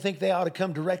 Some people think they ought to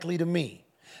come directly to me.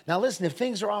 Now listen, if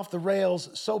things are off the rails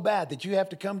so bad that you have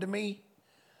to come to me,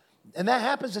 and that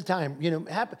happens a time,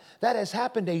 that has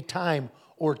happened a time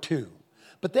or two.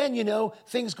 But then,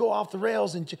 things go off the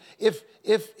rails, and if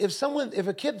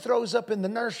a kid throws up in the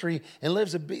nursery and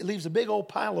leaves a big old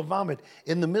pile of vomit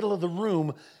in the middle of the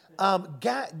room,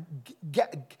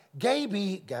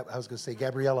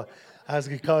 Gabriella. I was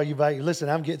going to call you by. Listen,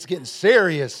 it's getting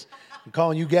serious. I'm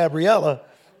calling you Gabriella.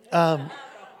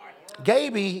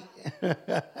 Gaby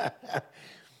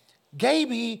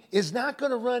is not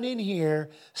going to run in here,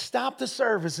 stop the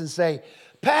service, and say,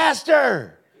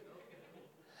 "Pastor,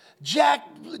 Jack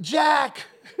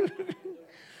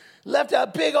left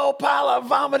a big old pile of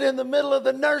vomit in the middle of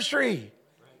the nursery.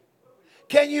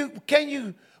 Can you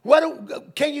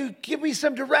give me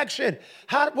some direction?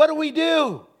 What do we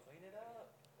do?"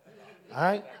 All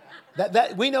right?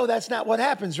 That we know that's not what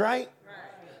happens, right?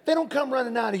 They don't come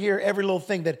running out of here every little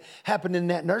thing that happened in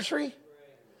that nursery.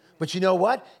 But you know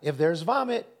what? If there's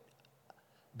vomit,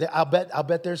 I'll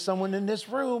bet there's someone in this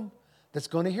room that's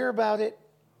going to hear about it.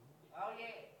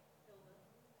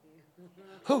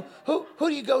 Who do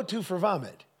you go to for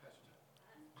vomit?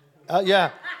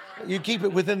 Yeah, you keep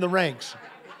it within the ranks.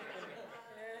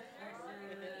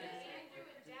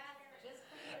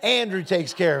 Andrew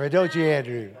takes care of it, don't you,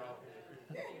 Andrew?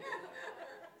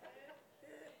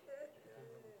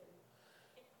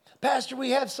 Pastor, we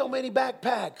have so many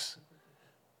backpacks.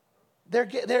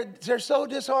 They're so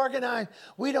disorganized.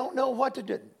 We don't know what to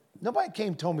do. Nobody came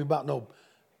and told me about no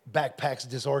backpacks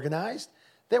disorganized.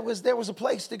 There was a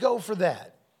place to go for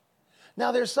that.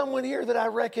 Now there's someone here that I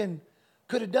reckon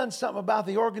could have done something about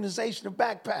the organization of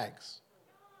backpacks.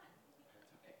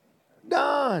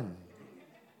 Done.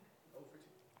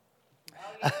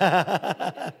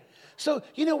 So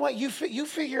you know what? You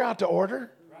figure out the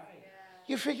order.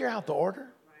 You figure out the order.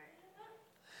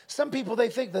 Some people, they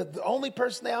think that the only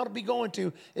person they ought to be going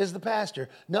to is the pastor.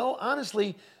 No,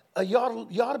 honestly, you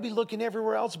ought to be looking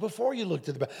everywhere else before you look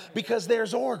to the pastor, because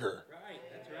there's order. Right.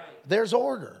 That's right. There's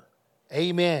order.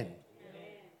 Amen.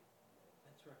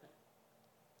 That's right.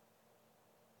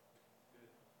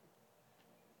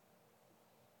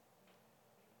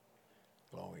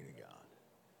 Glory to God.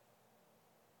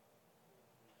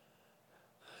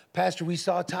 Pastor, we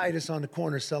saw Titus on the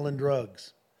corner selling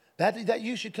drugs. That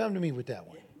you should come to me with that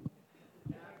one.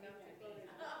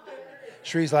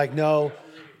 Sherie's like, "No,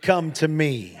 come to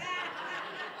me.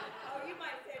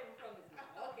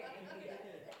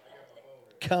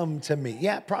 Come to me."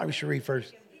 Yeah, probably Cherie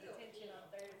first.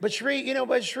 But Cherie,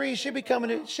 she'll be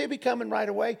coming right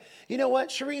away. You know what?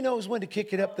 Cherie knows when to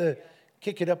kick it up the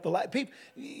ladder. People,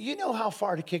 you know how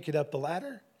far to kick it up the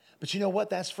ladder. But you know what?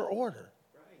 That's for order.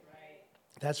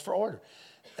 That's for order.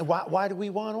 And why do we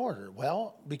want order?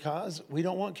 Well, because we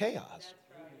don't want chaos.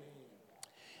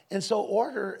 And so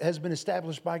order has been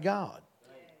established by God.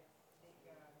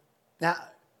 Now,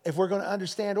 if we're going to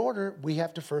understand order, we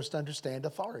have to first understand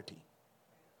authority.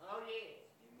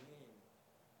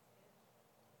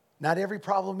 Not every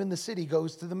problem in the city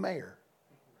goes to the mayor.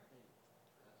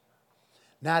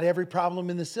 Not every problem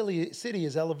in the city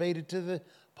is elevated to the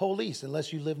police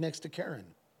unless you live next to Karen.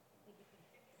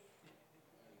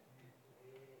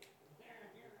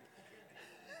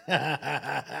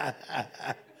 I'm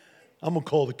going to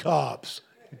call the cops.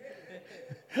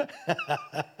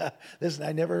 Listen,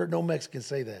 I never heard no Mexican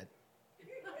say that.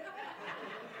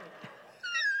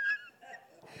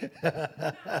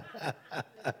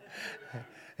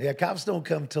 Yeah, cops don't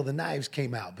come till the knives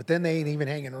came out, but then they ain't even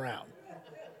hanging around.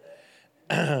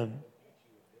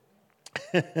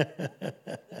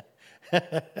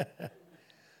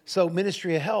 So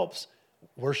ministry of helps,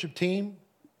 worship team,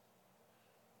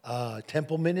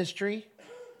 temple ministry,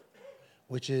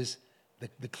 which is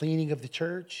the cleaning of the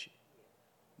church,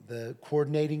 the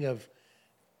coordinating of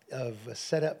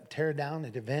set up, tear down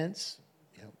at events,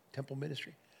 temple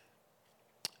ministry.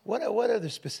 What other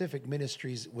specific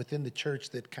ministries within the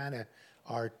church that kind of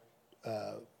are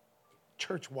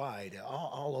church-wide,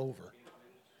 all over?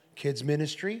 Kids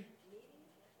ministry,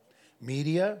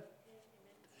 media,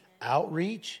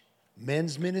 outreach,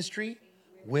 men's ministry,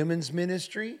 women's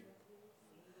ministry,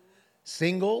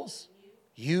 singles,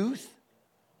 youth,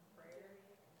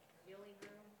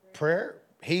 prayer,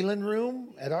 healing room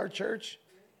at our church.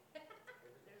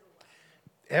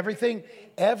 Everything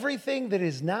that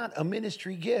is not a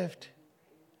ministry gift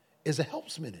is a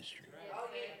helps ministry.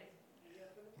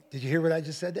 Did you hear what I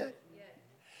just said that?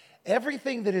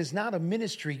 Everything that is not a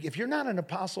ministry, if you're not an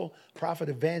apostle, prophet,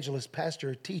 evangelist,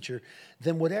 pastor, or teacher,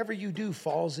 then whatever you do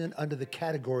falls in under the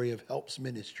category of helps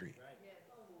ministry.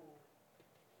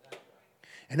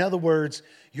 In other words,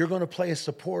 you're going to play a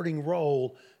supporting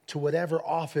role to whatever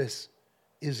office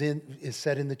is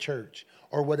set in the church,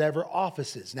 or whatever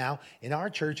offices. Now, in our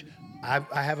church, I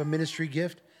have a ministry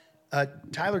gift.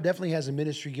 Tyler definitely has a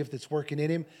ministry gift that's working in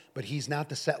him, but he's not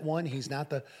the set one. He's not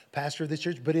the pastor of this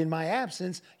church. But in my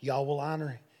absence, y'all will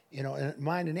honor, in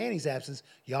mine and Annie's absence,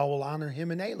 y'all will honor him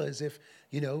and Ayla as if,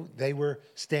 they were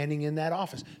standing in that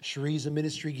office. Cherie's a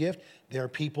ministry gift. There are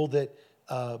people that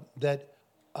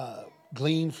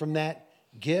glean from that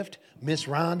gift. Miss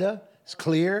Rhonda is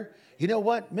clear. You know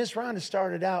what? Miss Rhonda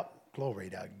started out, glory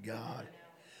to God.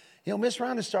 Miss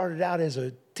Rhonda started out as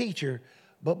a teacher,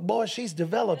 but boy, she's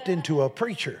developed into a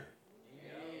preacher.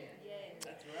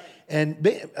 And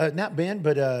not Ben,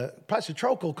 but Pastor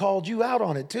Trokel called you out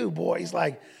on it too, boy. He's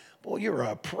like, boy, you're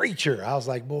a preacher. I was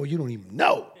like, boy, you don't even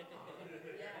know.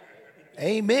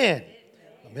 Amen.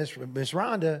 Miss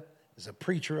Rhonda is a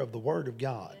preacher of the Word of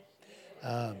God.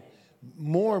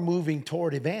 More moving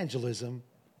toward evangelism.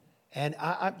 And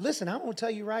listen, I'm going to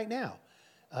tell you right now,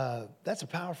 that's a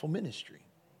powerful ministry.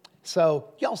 So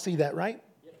y'all see that, right?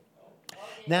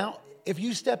 Now, if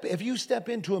you step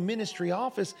into a ministry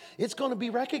office, it's going to be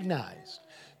recognized.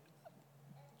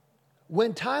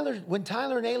 When Tyler and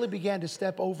Ayla began to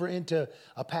step over into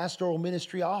a pastoral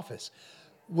ministry office,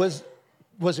 was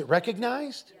it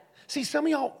recognized? See, some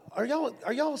of y'all are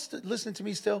y'all listening to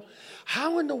me still?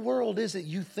 How in the world is it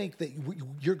you think that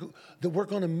we're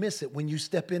going to miss it when you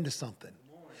step into something?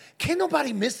 Can't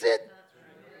nobody miss it.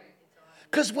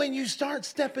 Because when you start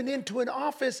stepping into an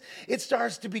office, it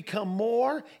starts to become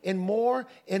more and more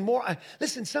and more.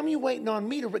 Listen, some of you waiting on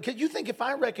me because you think if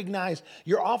I recognize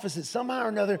your office that somehow or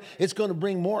another, it's going to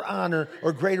bring more honor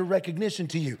or greater recognition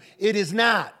to you. It is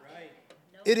not.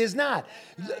 It is not.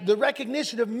 The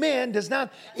recognition of men does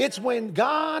not. It's when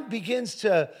God begins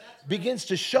to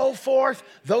show forth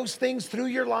those things through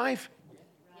your life.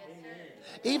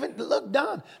 Even look,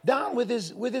 Don with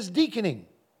his deaconing.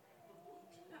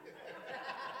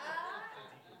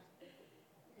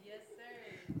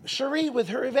 Cherie with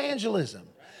her evangelism.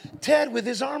 Ted with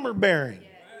his armor bearing.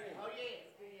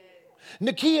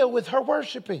 Nakia with her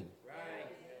worshiping.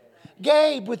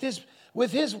 Gabe with his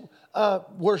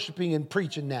worshiping and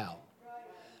preaching now.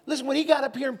 Listen, when he got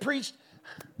up here and preached,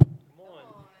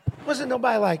 wasn't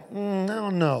nobody like, I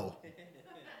don't know.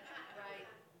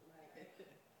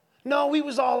 No, we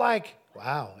was all like,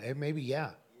 wow, maybe,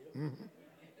 yeah. Mm-hmm.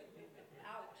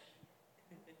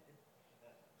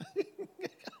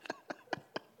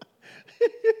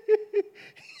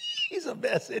 He's a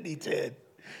mess, isn't he, Ted?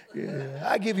 Yeah,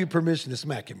 I give you permission to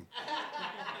smack him.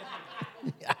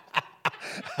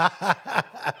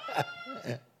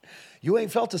 You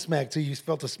ain't felt a smack till you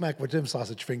felt a smack with them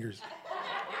sausage fingers.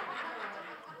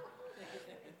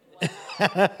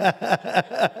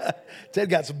 Ted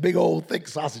got some big old thick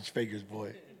sausage fingers,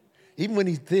 boy. Even when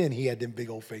he's thin, he had them big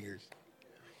old fingers.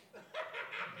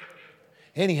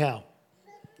 Anyhow,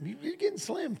 you're getting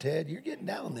slim, Ted. You're getting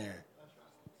down there.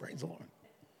 Praise the Lord.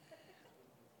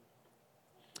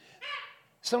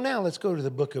 So now let's go to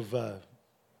the book of,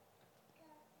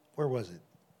 where was it?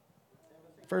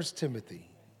 1 Timothy,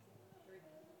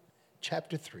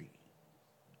 chapter 3.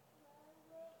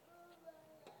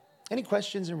 Any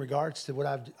questions in regards to what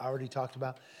I've already talked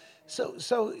about?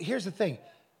 So here's the thing.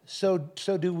 So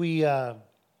do we,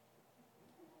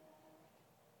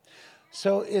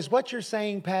 so is what you're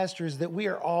saying, Pastor, is that we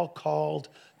are all called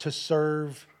to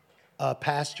serve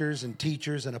pastors and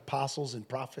teachers and apostles and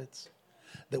prophets?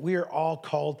 That we are all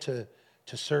called to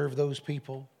serve those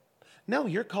people? No,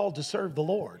 you're called to serve the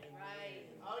Lord.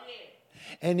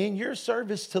 And in your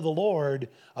service to the Lord,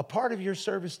 a part of your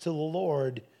service to the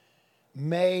Lord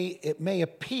may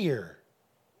appear.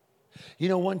 You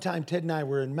know, one time Ted and I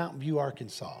were in Mountain View,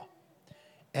 Arkansas,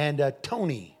 and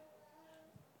Tony,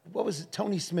 what was it?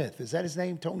 Tony Smith. Is that his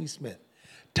name? Tony Smith.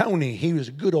 Tony, he was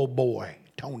a good old boy,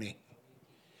 Tony.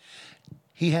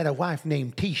 He had a wife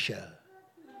named Tisha.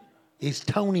 It's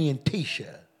Tony and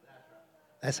Tisha.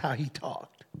 That's how he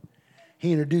talked.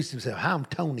 He introduced himself. Hi, I'm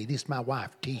Tony. This is my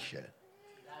wife, Tisha.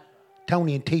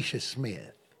 Tony and Tisha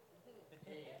Smith.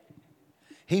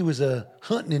 He was a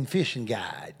hunting and fishing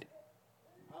guide.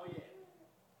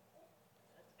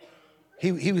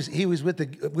 He was with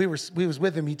we was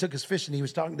with him. He took us fishing. He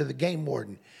was talking to the game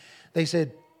warden. They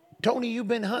said, Tony, you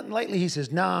been hunting lately? He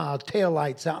says, nah, tail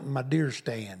lights out in my deer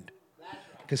stand.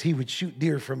 Because he would shoot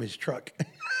deer from his truck,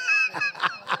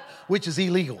 which is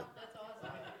illegal.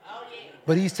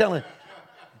 But he's telling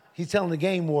the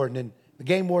game warden, and the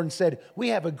game warden said, we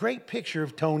have a great picture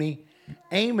of Tony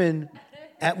aiming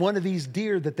at one of these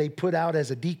deer that they put out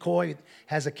as a decoy. It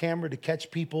has a camera to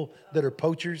catch people that are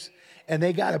poachers. And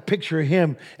they got a picture of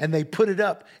him, and they put it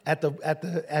up at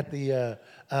the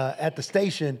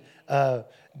station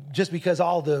just because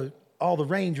all the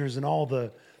rangers and all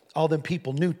them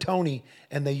people knew Tony,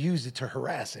 and they used it to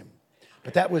harass him.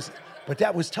 But that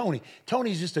was Tony.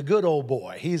 Tony's just a good old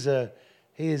boy. He's a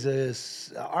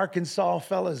Arkansas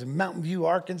fella, in Mountain View,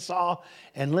 Arkansas.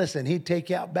 And listen, he'd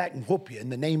take you out back and whoop you in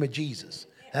the name of Jesus.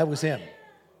 That was him.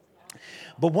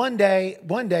 But one day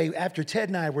after Ted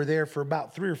and I were there for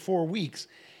about 3 or 4 weeks,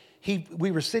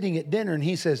 we were sitting at dinner, and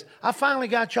he says, I finally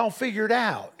got y'all figured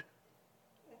out.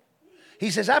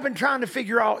 He says, I've been trying to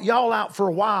figure y'all out for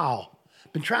a while.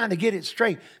 Been trying to get it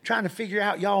straight, trying to figure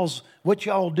out what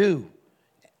y'all do.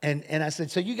 And I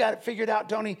said, so you got it figured out,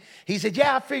 Tony? He said,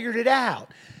 yeah, I figured it out.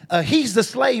 He's the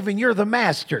slave and you're the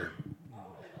master.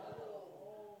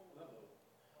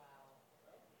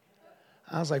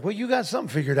 I was like, well, you got something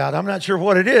figured out. I'm not sure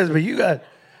what it is, but you got...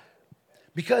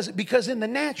 Because in the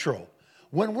natural,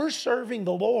 when we're serving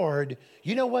the Lord,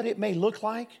 you know what it may look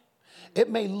like? It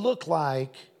may look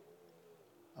like,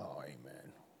 oh,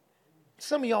 amen.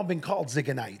 Some of y'all been called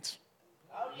Ziggonites.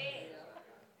 Oh, yeah.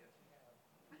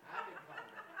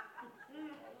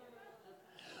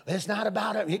 It's not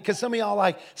about it. Because some of y'all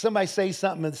like, somebody say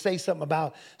something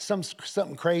about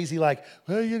something crazy like,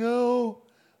 well,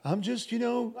 I'm just,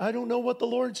 I don't know what the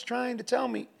Lord's trying to tell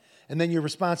me. And then your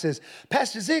response is,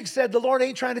 Pastor Zig said the Lord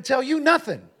ain't trying to tell you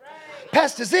nothing. Right.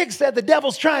 Pastor Zig said the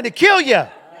devil's trying to kill you.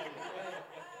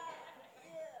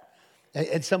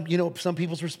 And some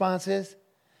people's response is,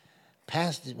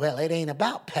 Pastor, well, it ain't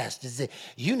about Pastor Zig.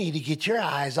 You need to get your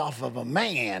eyes off of a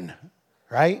man,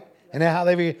 right? And then how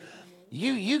they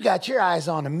you got your eyes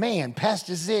on a man.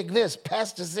 Pastor Zig this,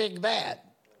 Pastor Zig that.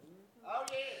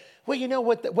 Well, you know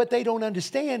what they don't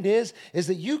understand is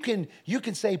that you can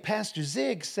say Pastor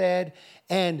Zig said,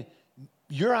 and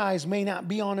your eyes may not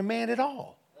be on a man at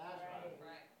all.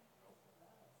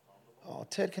 Oh,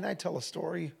 Ted, can I tell a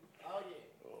story? Oh,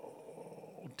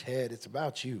 Ted, it's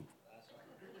about you.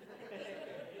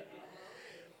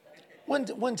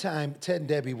 One time, Ted and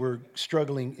Debbie were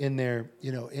struggling in their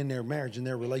marriage, in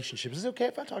their relationship. Is it okay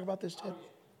if I talk about this, Ted?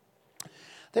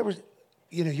 There was,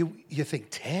 you think,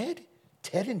 Ted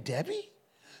and Debbie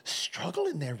struggle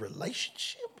in their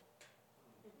relationship?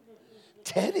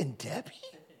 Ted and Debbie?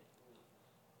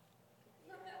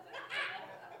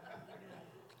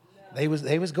 They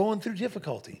was going through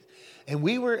difficulties. And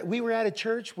we were at a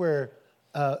church where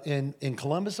in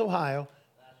Columbus, Ohio,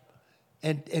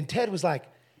 and Ted was like,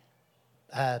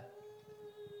 Brother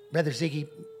Ziggy,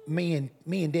 me and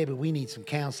Debbie, we need some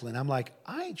counseling. I'm like,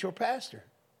 I ain't your pastor.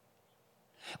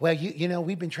 Well,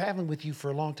 we've been traveling with you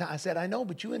for a long time. I said, I know,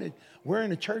 but we're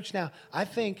in a church now. I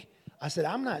said,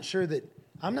 I'm not sure that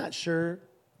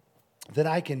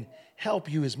I can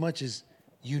help you as much as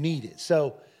you need it.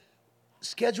 So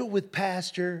schedule with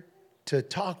pastor to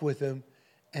talk with him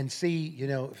and see,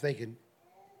 if they can.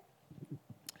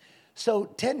 So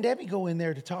Ted and Debbie go in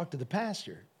there to talk to the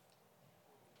pastor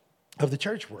of the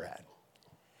church we're at.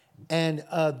 And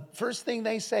first thing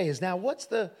they say is, now what's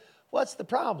the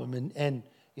problem? And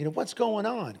what's going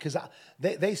on? Because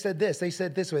they said this. They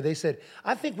said this way. They said,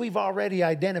 I think we've already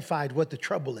identified what the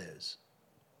trouble is.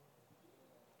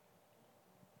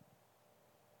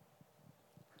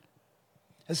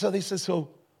 And so they said, so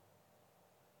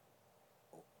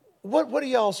what do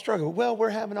y'all struggle with? Well, we're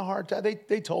having a hard time.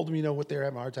 They told him, what they're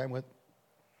having a hard time with.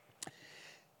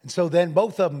 And so then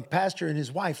both of them, pastor and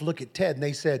his wife, look at Ted and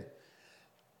they said,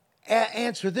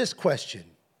 answer this question.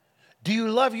 Do you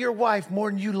love your wife more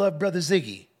than you love Brother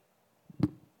Ziggy?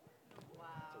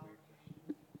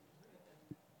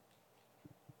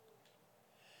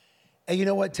 And you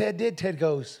know what Ted did? Ted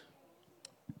goes,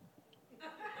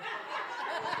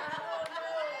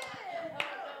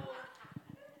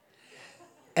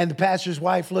 and the pastor's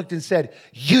wife looked and said,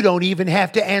 you don't even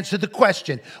have to answer the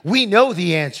question. We know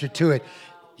the answer to it.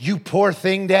 You poor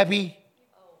thing, Debbie.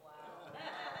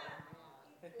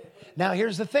 Now,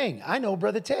 here's the thing. I know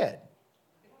Brother Ted.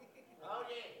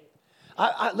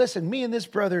 Listen, me and this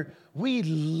brother, we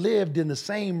lived in the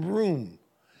same room.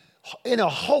 In a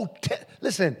hotel.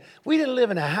 Listen, we didn't live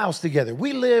in a house together.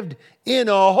 We lived in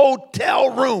a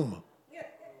hotel room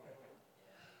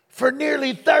for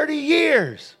nearly 30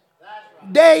 years.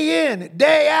 Day in,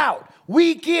 day out,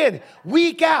 week in,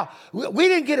 week out. We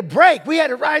didn't get a break. We had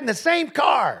to ride in the same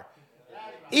car,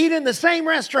 eat in the same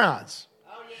restaurants,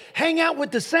 hang out with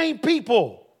the same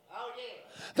people.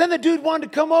 Then the dude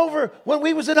wanted to come over when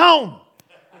we was at home.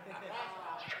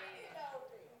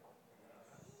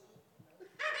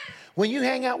 When you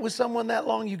hang out with someone that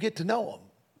long, you get to know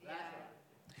them.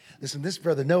 Listen, this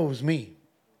brother knows me,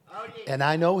 and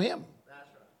I know him.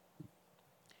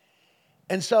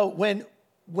 And so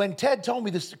when Ted told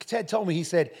me this, he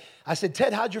said, I said,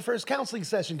 Ted, how'd your first counseling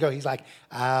session go? He's like,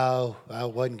 oh,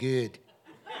 it wasn't good.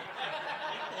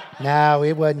 No,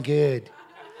 it wasn't good.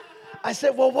 I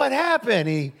said, well, what happened?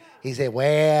 He said,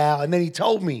 well, and then he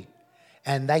told me.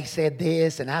 And they said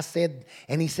this, and I said,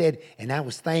 and he said, and I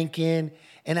was thinking.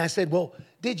 And I said, well,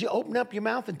 did you open up your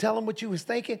mouth and tell him what you was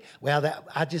thinking? Well,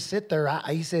 I just sit there.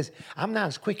 He says, I'm not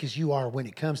as quick as you are when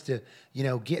it comes to,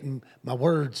 getting my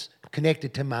words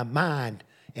connected to my mind.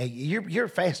 You're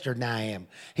faster than I am.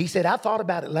 He said, I thought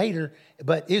about it later,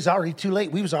 but it was already too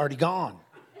late. We was already gone.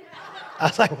 I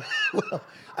was like, well,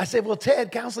 I said, well,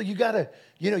 Ted, counselor, you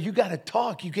gotta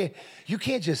talk. You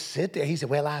can't just sit there. He said,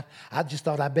 well, I just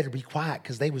thought I better be quiet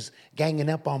because they was ganging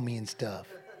up on me and stuff.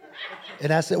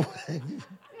 And I said,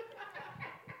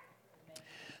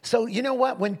 so you know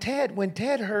what? When Ted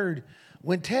heard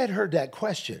that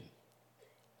question,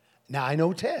 now I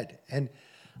know Ted, and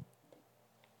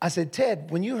I said, Ted,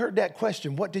 when you heard that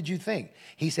question, what did you think?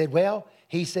 He said, well,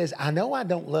 he says, I know I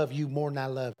don't love you more than I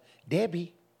love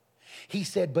Debbie. He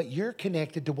said, but you're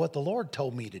connected to what the Lord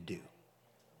told me to do.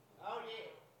 Oh,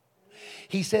 yeah.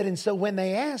 He said, and so when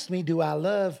they asked me, do I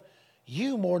love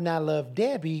you more than I love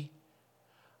Debbie?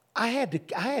 I had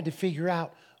to figure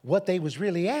out what they was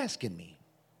really asking me.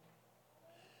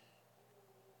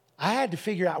 I had to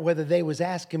figure out whether they was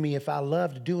asking me if I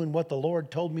loved doing what the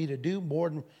Lord told me to do more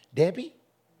than Debbie.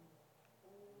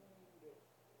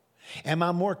 Am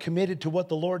I more committed to what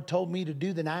the Lord told me to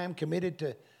do than I am committed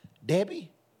to Debbie?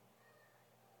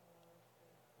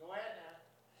 Go ahead now.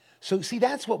 So see,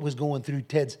 that's what was going through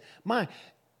Ted's mind,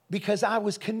 because I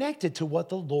was connected to what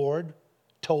the Lord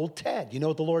told Ted. You know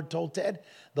what the Lord told Ted?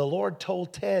 The Lord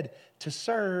told Ted to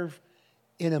serve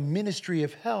in a ministry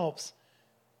of helps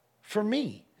for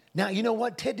me. Now, you know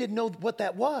what? Ted didn't know what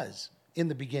that was in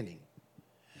the beginning.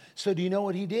 So do you know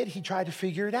what he did? He tried to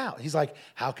figure it out. He's like,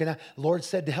 how can I? Lord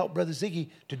said to help Brother Ziggy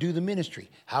to do the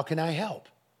ministry. How can I help?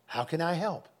 How can I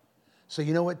help? So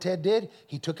you know what Ted did?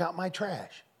 He took out my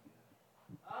trash.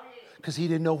 Because he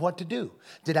didn't know what to do.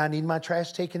 Did I need my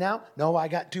trash taken out? No, I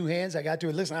got two hands.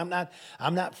 Listen,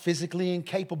 I'm not physically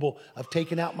incapable of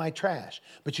taking out my trash.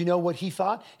 But you know what he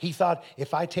thought? He thought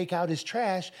if I take out his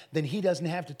trash, then he doesn't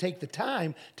have to take the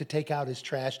time to take out his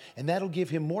trash. And that'll give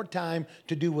him more time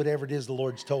to do whatever it is the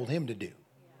Lord's told him to do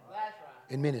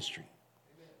in ministry.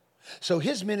 So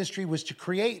his ministry was to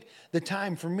create the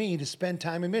time for me to spend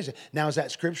time in ministry. Now, is that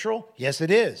scriptural? Yes,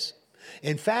 it is.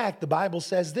 In fact, the Bible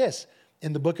says this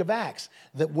in the book of Acts,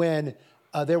 that when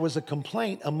there was a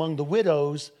complaint among the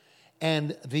widows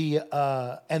and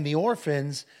the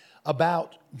orphans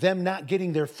about them not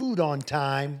getting their food on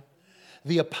time,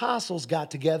 the apostles got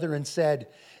together and said,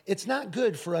 it's not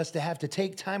good for us to have to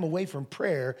take time away from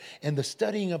prayer and the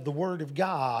studying of the Word of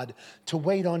God to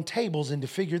wait on tables and to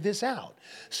figure this out.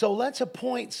 So let's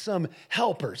appoint some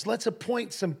helpers. Let's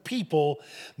appoint some people.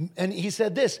 And he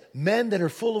said this, men that are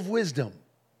full of wisdom.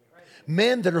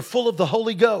 Men that are full of the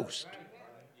Holy Ghost.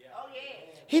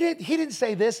 He didn't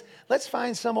say this. Let's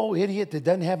find some old idiot that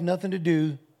doesn't have nothing to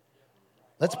do.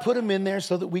 Let's put him in there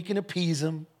so that we can appease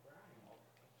him.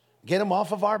 Get him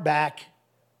off of our back.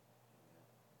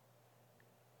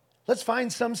 Let's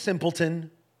find some simpleton.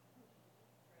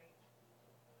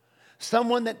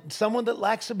 Someone that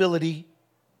lacks ability.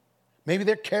 Maybe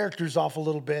their character's off a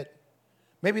little bit.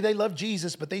 Maybe they love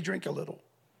Jesus, but they drink a little.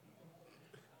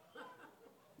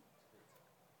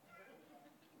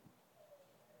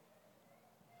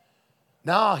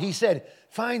 No, he said,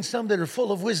 find some that are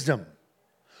full of wisdom,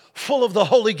 full of the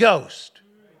Holy Ghost,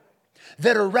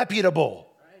 that are reputable,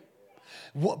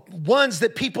 ones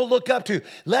that people look up to.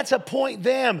 Let's appoint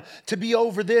them to be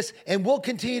over this, and we'll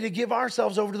continue to give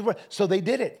ourselves over to the word. So they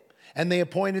did it, and they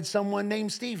appointed someone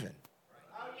named Stephen.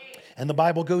 And the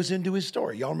Bible goes into his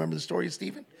story. Y'all remember the story of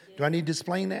Stephen? Do I need to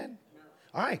explain that?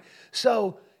 All right.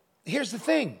 So here's the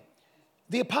thing.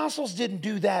 The apostles didn't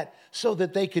do that so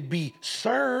that they could be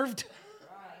served.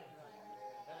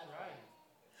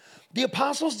 The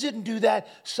apostles didn't do that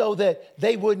so that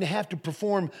they wouldn't have to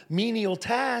perform menial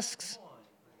tasks.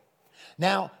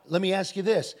 Now, let me ask you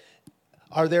this.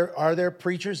 Are there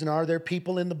preachers and are there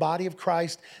people in the body of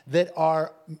Christ that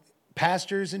are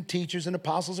pastors and teachers and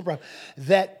apostles and prophets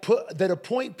that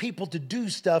appoint people to do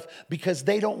stuff because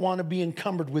they don't want to be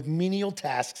encumbered with menial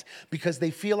tasks because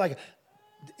they feel like,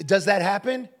 does that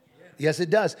happen? Yes, it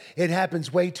does. It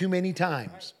happens way too many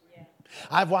times.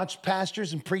 I've watched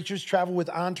pastors and preachers travel with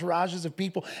entourages of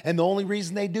people, and the only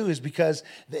reason they do is because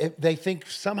they think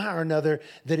somehow or another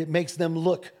that it makes them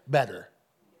look better.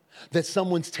 That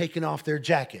someone's taken off their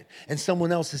jacket, and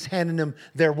someone else is handing them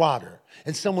their water,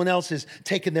 and someone else is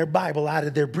taking their Bible out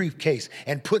of their briefcase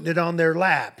and putting it on their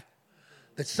lap.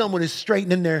 That someone is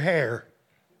straightening their hair.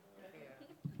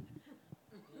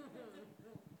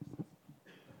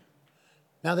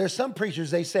 Now, there's some preachers,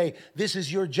 they say, this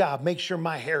is your job. Make sure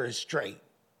my hair is straight.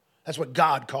 That's what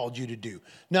God called you to do.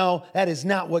 No, that is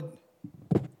not what.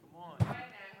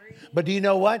 But do you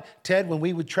know what, Ted, when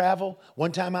we would travel,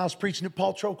 one time I was preaching at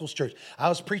Paul Trokel's church. I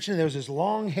was preaching, and there was this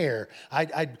long hair.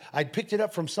 I'd picked it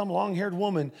up from some long-haired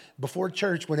woman before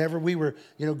church whenever we were,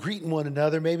 greeting one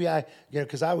another. Maybe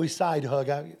because I always side hug.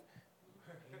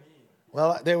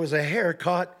 Well, there was a hair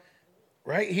caught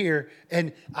right here,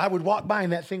 and I would walk by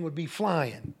and that thing would be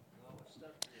flying.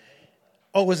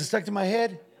 Oh, was it stuck to my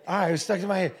head? All right, it was stuck to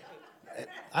my head.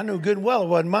 I knew good and well it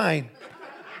wasn't mine.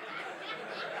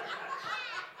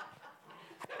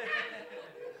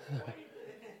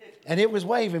 And it was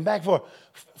waving back and forth.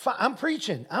 I'm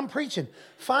preaching.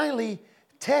 Finally,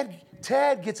 Ted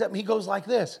gets up and he goes like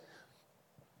this.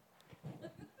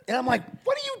 And I'm like,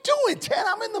 what are you doing, Ted?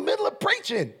 I'm in the middle of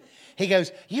preaching. He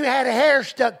goes, you had a hair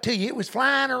stuck to you. It was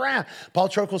flying around. Paul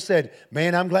Trokel said,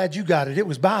 man, I'm glad you got it. It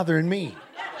was bothering me.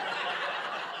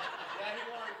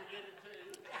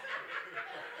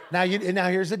 Now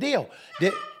here's the deal.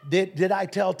 Did I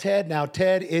tell Ted? Now,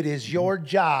 Ted, it is your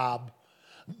job.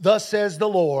 Thus says the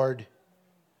Lord.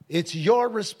 It's your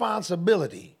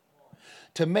responsibility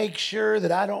to make sure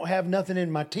that I don't have nothing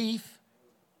in my teeth,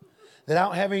 that I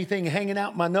don't have anything hanging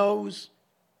out my nose,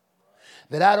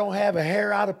 that I don't have a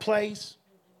hair out of place.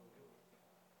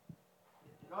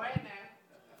 Go ahead now.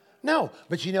 No,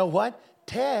 but you know what?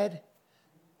 Ted,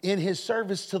 in his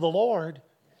service to the Lord,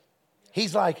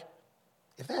 he's like,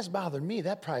 if that's bothering me,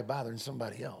 that's probably bothering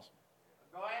somebody else.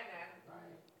 Go ahead now.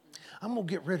 I'm going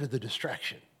to get rid of the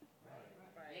distraction.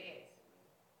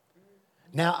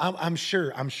 Now, I'm sure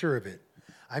of it.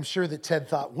 I'm sure that Ted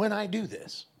thought, when I do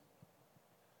this,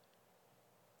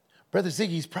 Brother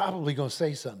Ziggy's probably going to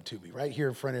say something to me right here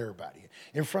in front of everybody.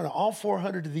 In front of all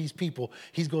 400 of these people,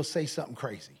 he's going to say something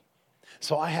crazy.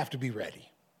 So I have to be ready.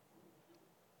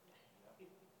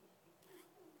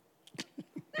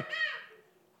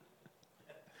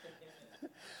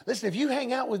 Listen, if you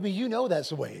hang out with me, you know that's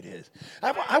the way it is.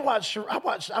 I've watched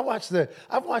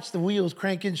the wheels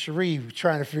cranking Cherie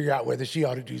trying to figure out whether she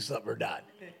ought to do something or not.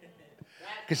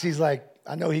 Because she's like,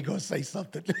 I know he's going to say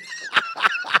something.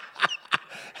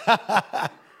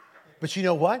 But you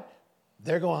know what?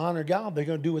 They're going to honor God. They're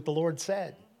going to do what the Lord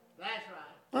said. That's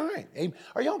right. All right.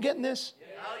 Are y'all getting this?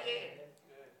 Oh, yeah.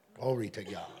 Glory to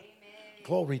God. Amen.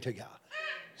 Glory to God.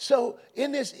 So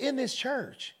in this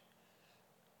church,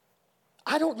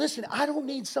 I don't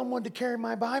need someone to carry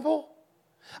my Bible.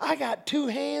 I got 2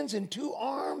 hands and 2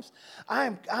 arms.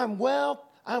 I'm well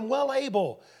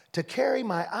able to carry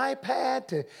my iPad,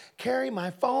 to carry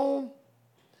my phone.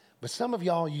 But some of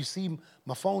y'all, you see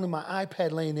my phone and my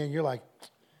iPad laying there, and you're like,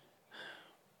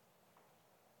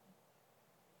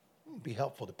 it would be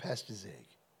helpful to Pastor Zig.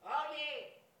 Oh, yeah.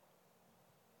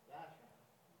 That's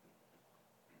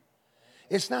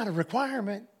right. It's not a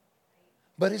requirement,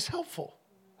 but it's helpful.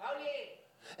 Oh, yeah.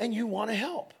 And you want to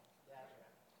help.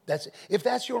 If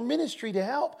that's your ministry to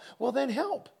help, well, then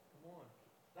help.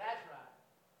 That's right.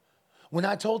 When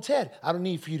I told Ted, I don't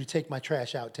need for you to take my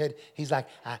trash out, Ted, he's like,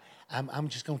 I'm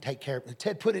just going to take care of it.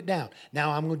 Ted, put it down.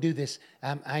 Now I'm going to do this.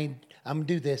 I'm going to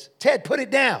do this. Ted, put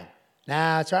it down.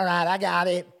 Nah, it's all right. I got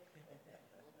it.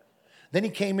 Then he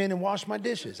came in and washed my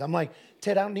dishes. I'm like,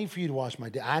 Ted, I don't need for you to wash my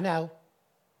dishes. I know.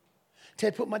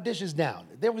 Ted, put my dishes down.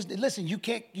 Listen, you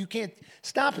can't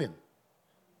stop him.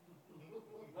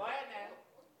 Go ahead now.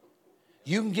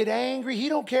 You can get angry. He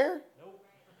don't care.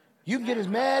 You can get as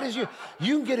mad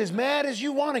as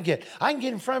you want to get. I can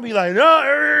get in front of you like,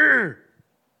 no.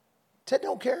 Ted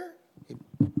don't care.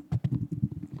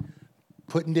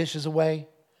 Putting dishes away.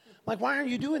 I'm like, why aren't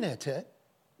you doing that, Ted?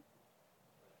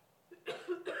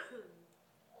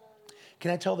 Can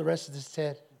I tell the rest of this,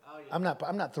 Ted? Oh, yeah.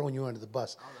 I'm not throwing you under the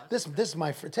bus. This is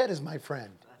my Ted is my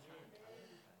friend.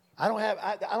 I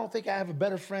don't think I have a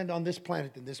better friend on this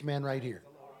planet than this man right here.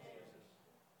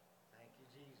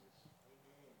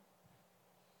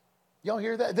 Y'all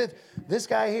hear that? This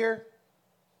guy here,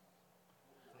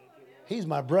 he's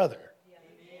my brother.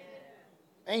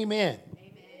 Amen.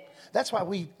 That's why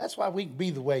we can be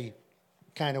the way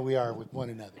kind of we are with one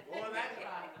another.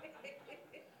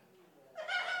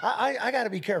 I got to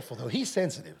be careful though. He's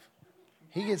sensitive.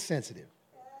 He gets sensitive.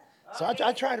 So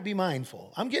I try to be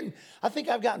mindful. I think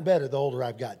I've gotten better the older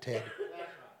I've got, Ted.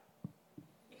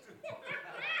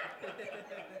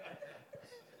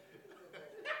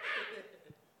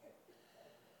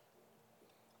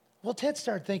 Well, Ted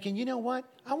started thinking, you know what?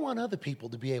 I want other people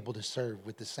to be able to serve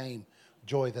with the same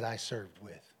joy that I served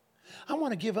with. I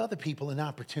want to give other people an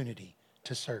opportunity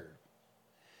to serve.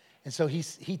 And so he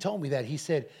told me that. He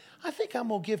said, I think I'm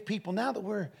going to give people, now that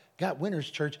we're got Winners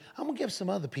Church, I'm going to give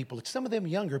some other people, some of them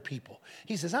younger people.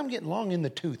 He says, I'm getting long in the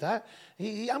tooth.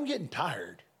 I'm getting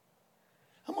tired.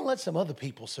 I'm going to let some other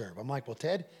people serve. I'm like, well,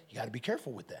 Ted, you got to be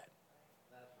careful with that.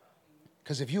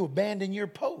 Because if you abandon your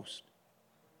post,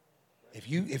 if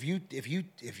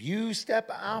you step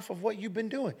off of what you've been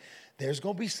doing, there's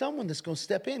going to be someone that's going to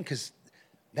step in because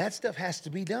that stuff has to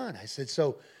be done. I said,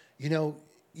 so,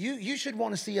 you should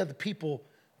want to see other people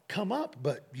come up,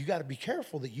 but you got to be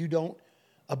careful that you don't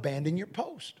abandon your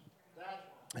post.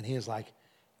 And he was like,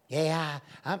 yeah,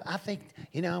 I think,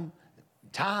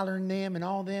 Tyler and them and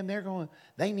all them,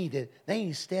 they need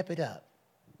to step it up.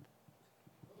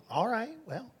 All right,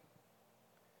 well.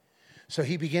 So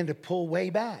he began to pull way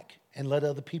back and let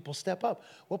other people step up.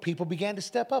 Well, people began to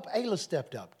step up. Ayla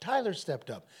stepped up. Tyler stepped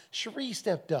up. Cherie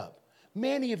stepped up.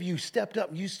 Many of you stepped up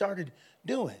and you started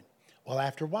doing. Well,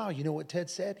 after a while, you know what Ted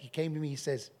said? He came to me, he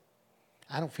says,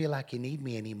 I don't feel like you need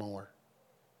me anymore.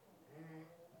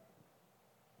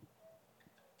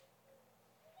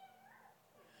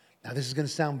 Now, this is going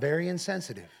to sound very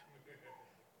insensitive.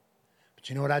 But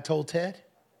you know what I told Ted?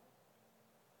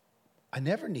 I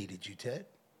never needed you, Ted.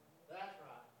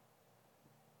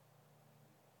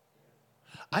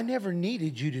 I never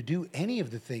needed you to do any of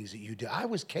the things that you do. I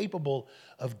was capable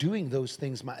of doing those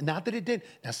things. Not that it did.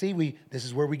 Now, see, this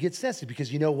is where we get sensitive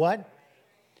because you know what?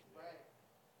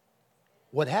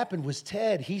 What happened was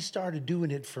Ted, he started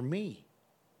doing it for me.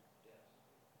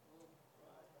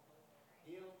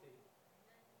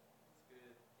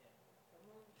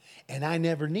 And I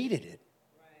never needed it.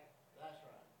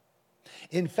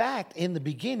 In fact, in the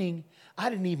beginning, I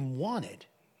didn't even want it.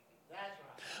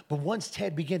 But once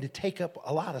Ted began to take up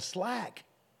a lot of slack,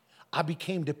 I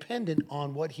became dependent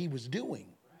on what he was doing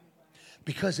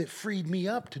because it freed me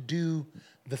up to do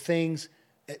the things.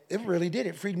 It really did.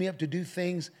 It freed me up to do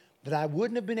things that I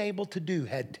wouldn't have been able to do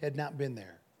had Ted not been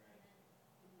there.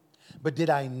 But did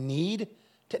I need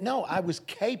to? No, I was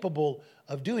capable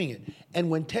of doing it. And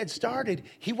when Ted started,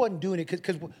 he wasn't doing it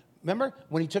because remember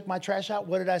when he took my trash out,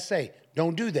 what did I say?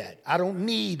 Don't do that. I don't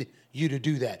need you to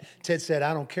do that. Ted said,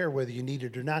 I don't care whether you need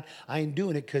it or not. I ain't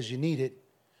doing it because you need it.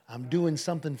 I'm doing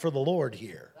something for the Lord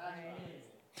here.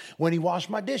 When he washed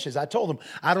my dishes, I told him,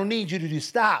 I don't need you to do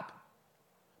stop.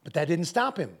 But that didn't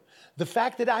stop him. The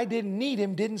fact that I didn't need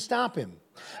him didn't stop him.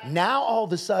 Now all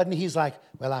of a sudden he's like,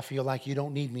 well, I feel like you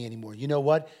don't need me anymore. You know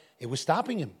what? It was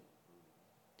stopping him.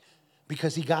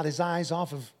 Because he got his eyes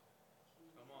off of,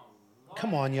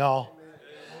 come on, y'all.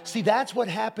 See, that's what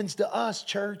happens to us,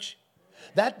 church.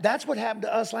 That's what happened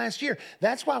to us last year.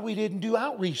 That's why we didn't do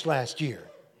outreach last year.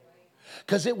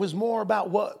 Because it was more about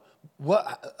what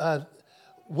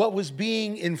was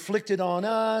being inflicted on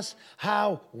us,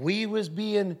 how we was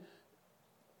being.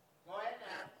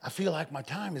 I feel like my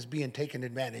time is being taken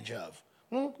advantage of.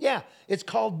 Yeah, it's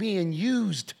called being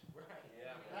used.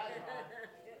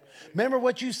 Remember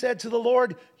what you said to the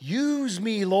Lord? Use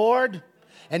me, Lord.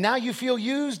 And now you feel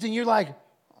used and you're like,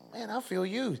 man, I feel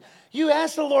used. You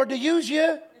asked the Lord to use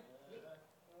you.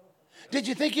 Did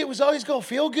you think it was always going to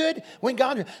feel good? When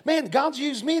God's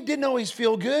used me, it didn't always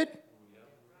feel good.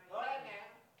 Go ahead now.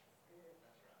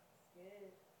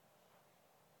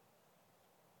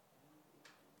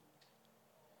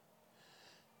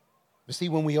 But see,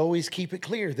 when we always keep it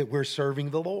clear that we're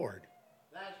serving the Lord,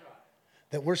 That's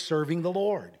right. that we're serving the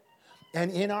Lord.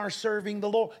 And in our serving the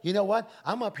Lord, you know what?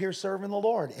 I'm up here serving the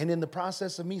Lord. And in the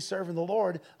process of me serving the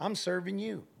Lord, I'm serving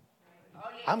you. Oh,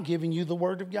 yeah. I'm giving you the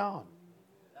word of God.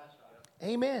 That's right.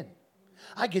 Amen.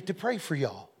 I get to pray for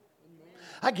y'all.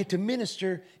 I get to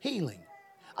minister healing.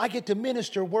 I get to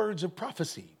minister words of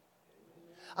prophecy.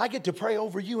 I get to pray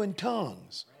over you in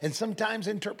tongues and sometimes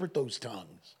interpret those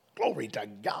tongues. Glory to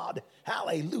God.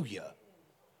 Hallelujah.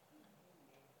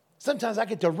 Sometimes I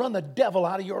get to run the devil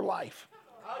out of your life.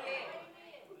 Oh,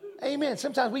 yeah. Amen.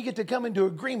 Sometimes we get to come into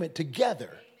agreement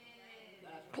together.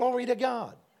 Glory to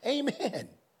God. Amen.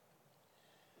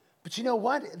 But you know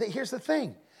what? Here's the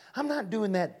thing. I'm not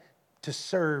doing that to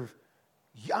serve.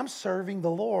 I'm serving the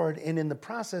Lord. And in the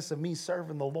process of me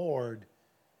serving the Lord,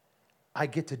 I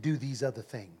get to do these other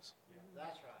things.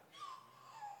 That's right.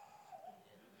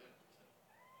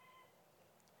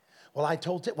 Well,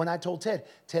 when I told Ted,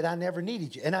 I never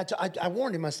needed you. And I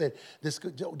warned him. I said,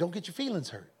 don't get your feelings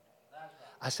hurt.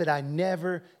 I said, I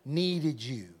never needed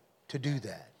you to do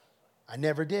that. I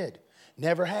never did.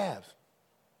 Never have.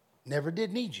 Never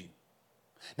did need you.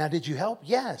 Now, did you help?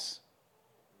 Yes.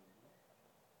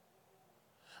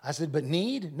 I said, but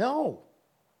need? No.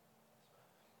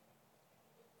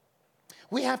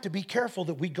 We have to be careful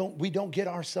that we don't get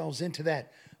ourselves into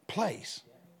that place.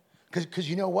 Because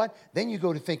you know what? Then you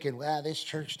go to thinking, well, this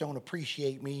church don't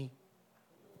appreciate me.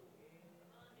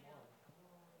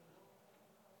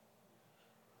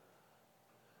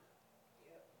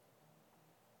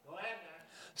 Go ahead now.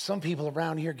 Some people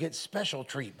around here get special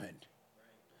treatment.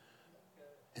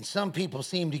 And some people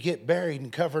seem to get buried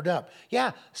and covered up.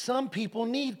 Yeah, some people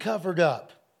need covered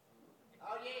up.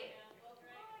 Oh,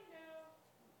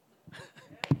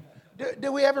 yeah.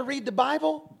 Do we ever read the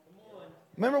Bible?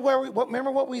 Remember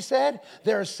what we said?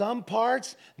 There are some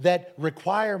parts that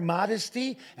require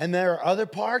modesty, and there are other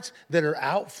parts that are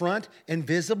out front and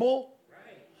visible.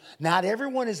 Right. Not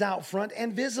everyone is out front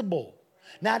and visible.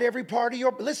 Not every part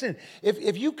of listen,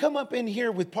 if you come up in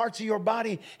here with parts of your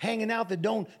body hanging out that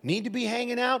don't need to be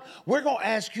hanging out, we're going to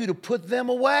ask you to put them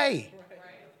away.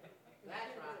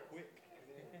 That's right.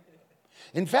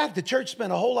 In fact, the church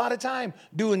spent a whole lot of time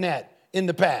doing that in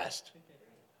the past.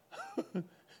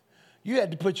 You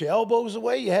had to put your elbows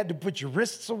away. You had to put your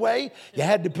wrists away. You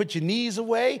had to put your knees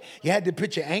away. You had to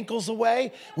put your ankles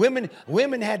away. Women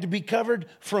had to be covered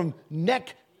from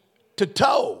neck to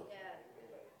toe.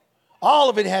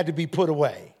 All of it had to be put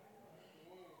away.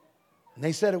 And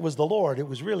they said it was the Lord. It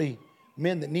was really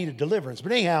men that needed deliverance.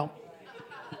 But anyhow.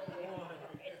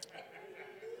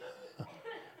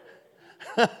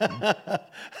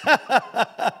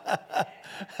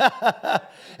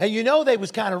 And you know they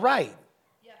was kind of right.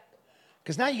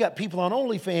 Because now you got people on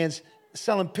OnlyFans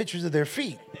selling pictures of their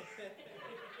feet.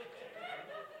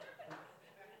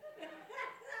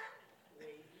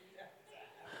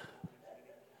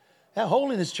 That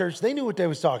Holiness Church, they knew what they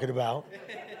was talking about.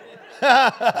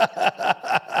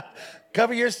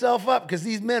 Cover yourself up because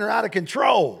these men are out of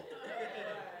control.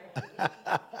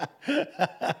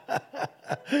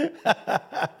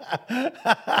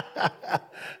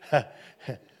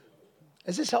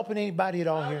 Is this helping anybody at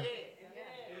all here?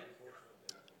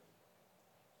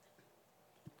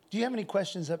 Do you have any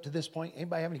questions up to this point?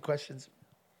 Anybody have any questions?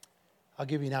 I'll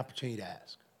give you an opportunity to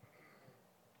ask.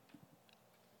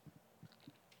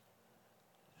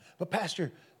 But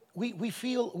Pastor, we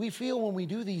feel when we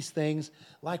do these things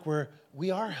like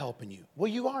we are helping you. Well,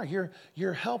 you are.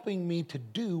 You're helping me to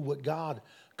do what God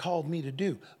called me to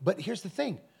do. But here's the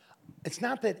thing. It's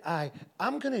not that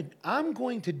I'm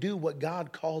going to do what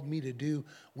God called me to do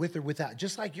with or without.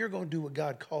 Just like you're going to do what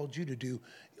God called you to do,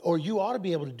 or you ought to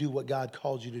be able to do what God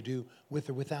called you to do with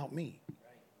or without me.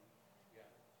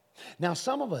 Now,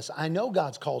 some of us, I know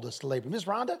God's called us to labor. Miss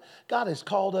Rhonda, God has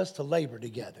called us to labor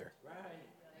together.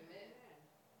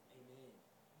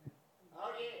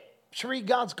 Sheree,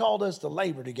 God's called us to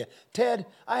labor together. Ted,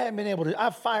 I haven't been able to.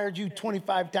 I've fired you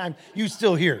 25 times. You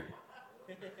still here.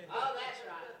 Oh, that's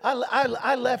right.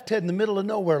 I left Ted in the middle of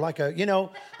nowhere like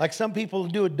some people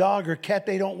do a dog or cat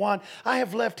they don't want. I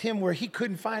have left him where he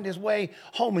couldn't find his way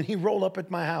home and he rolled up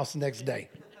at my house the next day.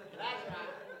 That's right.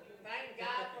 Thank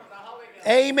God for the Holy Ghost.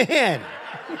 Amen.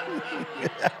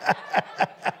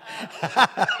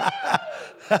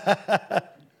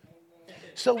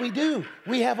 So we do.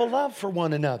 We have a love for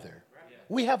one another.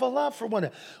 We have a love for one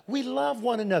another. We love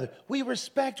one another. We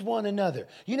respect one another.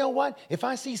 You know what? If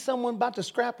I see someone about to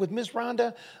scrap with Miss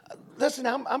Rhonda, listen,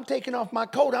 I'm taking off my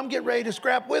coat. I'm getting ready to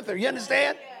scrap with her. You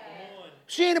understand?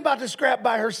 She ain't about to scrap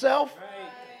by herself.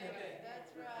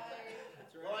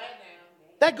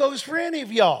 That goes for any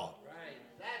of y'all.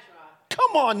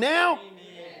 Come on now.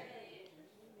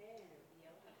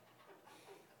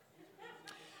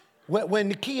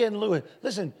 When Nakia and Lewis,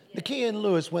 listen, Nakia and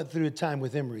Lewis went through a time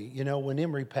with Emery, you know, when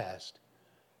Emery passed.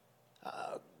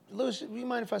 Lewis, do you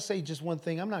mind if I say just one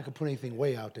thing? I'm not going to put anything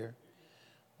way out there.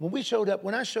 When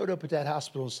I showed up at that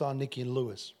hospital and saw Nikki and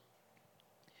Lewis,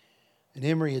 and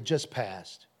Emery had just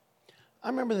passed, I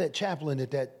remember that chaplain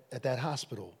at that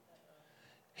hospital.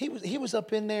 He was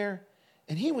up in there,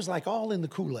 and he was like all in the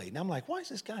Kool-Aid. And I'm like, why is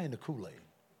this guy in the Kool-Aid?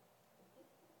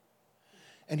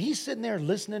 And he's sitting there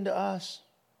listening to us.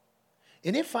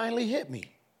 And it finally hit me.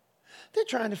 They're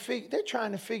trying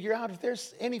to figure out if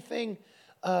there's anything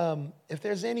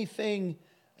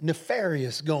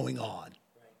nefarious going on.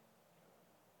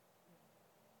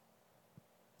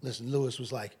 Listen, Lewis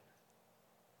was like,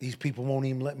 these people won't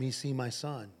even let me see my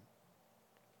son.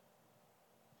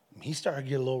 He started to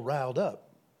get a little riled up.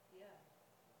 Yeah.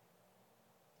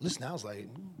 Listen, I was like,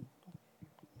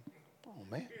 oh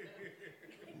man,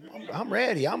 I'm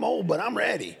ready. I'm old, but I'm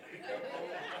ready.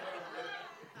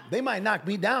 They might knock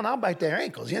me down. I'll bite their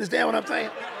ankles. You understand what I'm saying?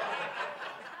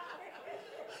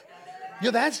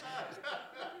 That's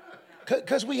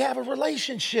because we have a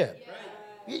relationship.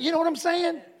 You know what I'm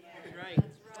saying?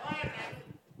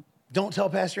 Don't tell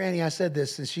Pastor Annie I said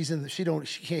this, since she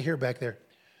can't hear back there.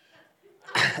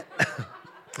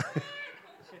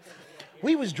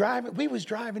 We was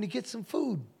driving to get some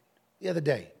food the other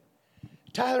day.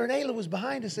 Tyler and Ayla was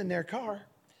behind us in their car.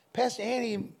 Pastor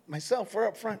Annie and myself were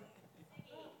up front.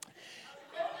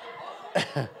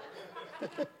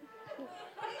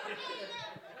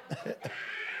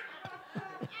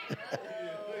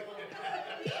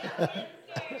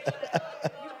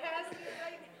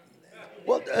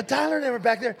 Well, Tyler and I were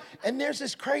back there, and there's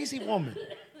this crazy woman.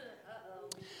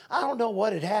 I don't know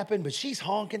what had happened, but she's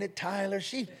honking at Tyler.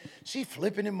 She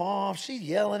flipping him off. She's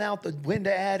yelling out the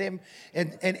window at him.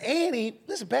 And Annie,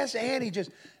 listen, Pastor Annie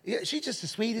she's just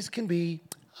as sweet as can be.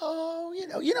 Oh,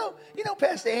 you know,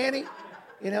 Pastor Annie.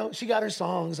 You know, she got her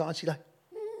songs on. She like,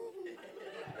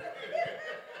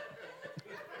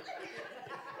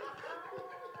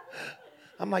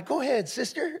 I'm like, go ahead,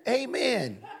 sister.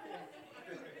 Amen.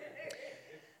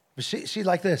 But she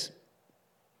like this.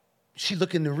 She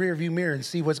look in the rearview mirror and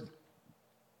see what's.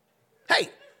 Hey,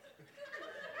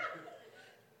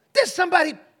 there's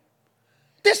somebody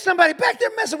back there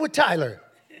messing with Tyler.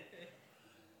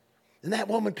 And that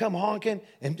woman come honking,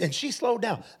 and she slowed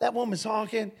down. That woman's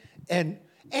honking, and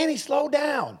Annie slowed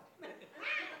down.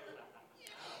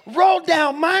 Rolled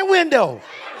down my window.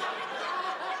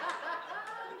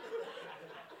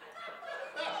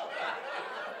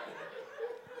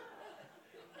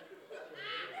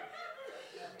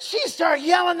 She started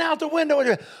yelling out the window. What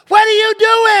are you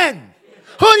doing?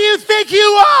 Who do you think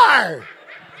you are?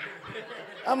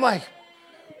 I'm like,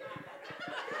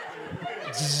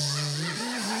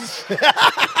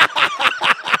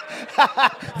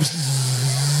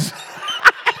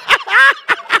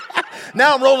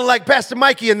 now I'm rolling like Pastor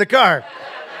Mikey in the car.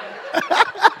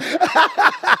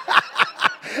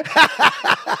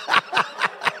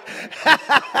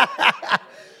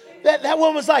 That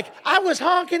woman's like, I was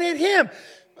honking at him.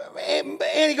 And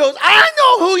he goes, I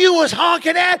know who you was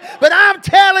honking at, but I'm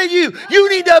telling you, you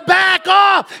need to back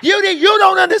off. You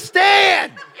don't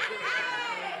understand.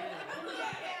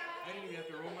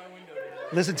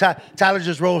 Listen, Tyler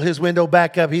just rolled his window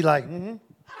back up. He like, mm-hmm.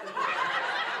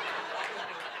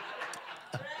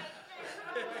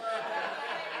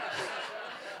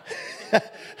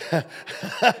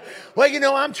 Well, you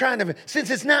know, I'm trying to, since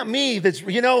it's not me that's,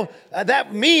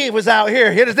 that me was out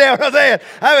here. You understand what I'm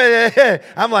saying?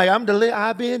 I'm like,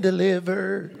 I've been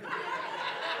delivered.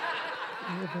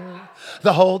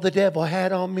 The hold the devil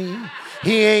had on me,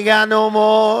 he ain't got no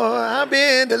more. I've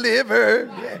been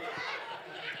delivered.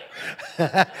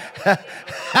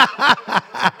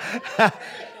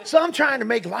 So I'm trying to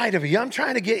make light of you. I'm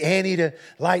trying to get Annie to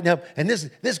lighten up. And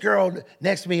this girl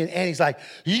next to me, and Annie's like,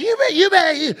 you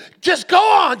better just go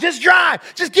on, just drive,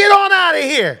 just get on out of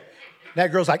here.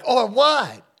 That girl's like, or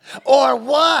what? Or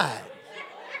what?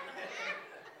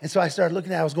 And so I started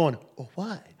looking at her. I was going, or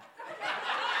what?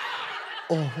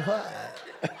 Or what?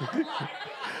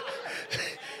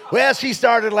 Well, she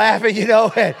started laughing, and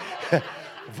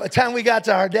by the time we got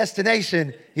to our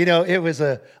destination, it was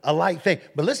a light thing.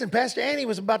 But listen, Pastor Annie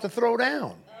was about to throw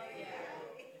down.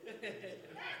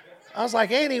 I was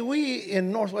like, Annie, we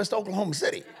in Northwest Oklahoma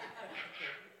City.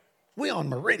 We on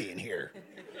Meridian here.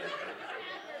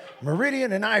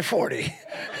 Meridian and I-40.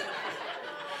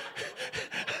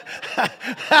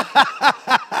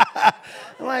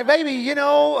 I'm like, baby, you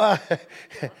know,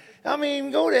 I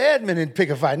mean, go to Edmond and pick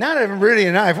a fight. Not even Meridian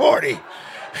and I-40.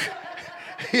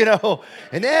 You know,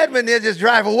 in Edmond, they'll just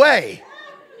drive away.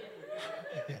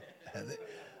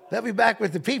 They'll be back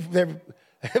with the people.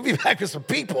 They'll be back with some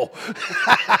people.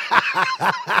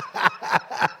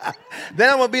 Then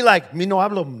I'm going to be like, no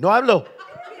hablo.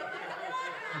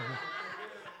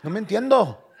 No me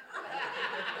entiendo.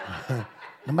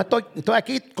 Nomás estoy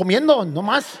aquí comiendo,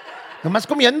 nomás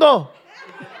comiendo.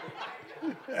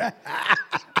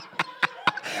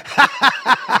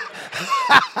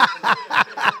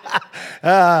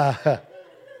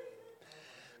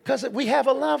 Because we have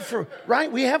a love for,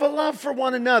 right? We have a love for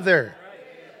one another.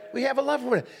 We have a love for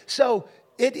one another. So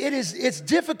it's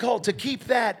difficult to keep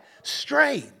that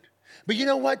straight. But you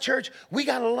know what, church? We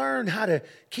got to learn how to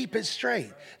keep it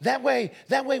straight. That way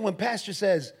when pastor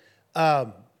says,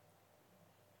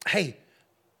 hey,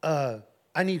 I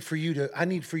need for you to,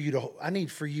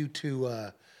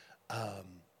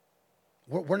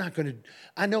 we're not going to,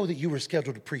 I know that you were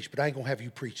scheduled to preach, but I ain't going to have you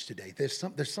preach today. There's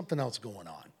something else going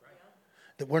on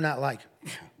that we're not like,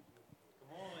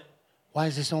 why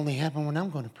does this only happen when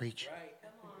I'm going to preach?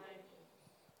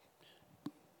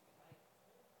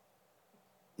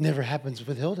 Never happens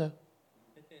with Hilda.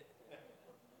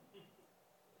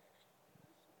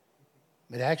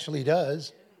 It actually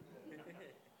does.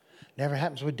 Never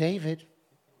happens with David.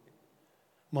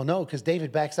 Well, no, because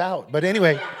David backs out. But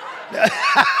anyway.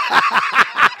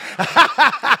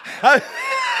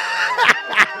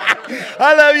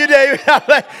 I love you, David.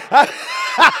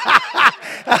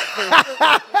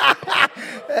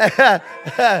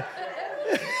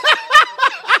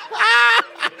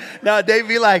 Now, David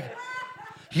be like,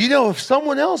 you know, if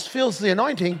someone else feels the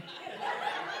anointing.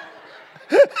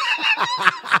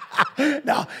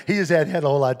 No, he just had a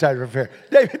whole lot of time to prepare.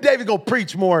 David go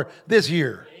preach more this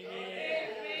year.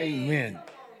 Amen.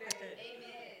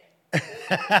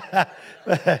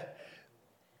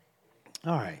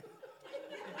 All right.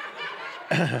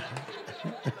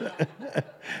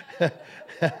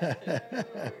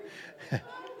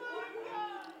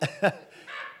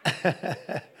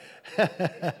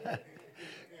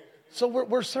 So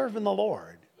we're serving the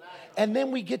Lord. And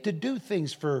then we get to do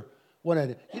things for one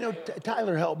another. You know,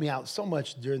 Tyler helped me out so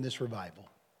much during this revival.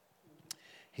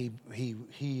 He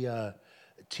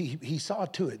saw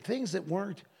to it things that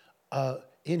weren't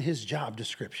in his job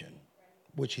description,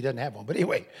 which he doesn't have one. But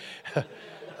anyway,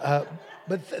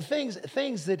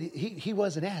 things that he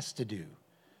wasn't asked to do.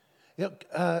 You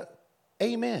know,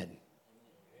 amen.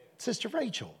 Sister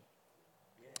Rachel,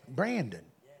 Brandon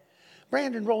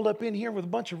rolled up in here with a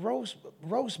bunch of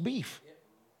roast beef.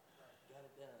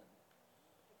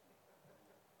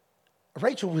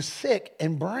 Rachel was sick,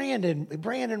 and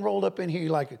Brandon rolled up in here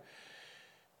like,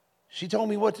 she told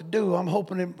me what to do. I'm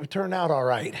hoping it will turn out all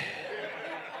right.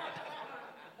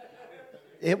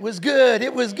 It was good.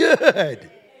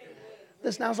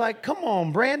 Listen, I was like, come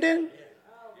on, Brandon.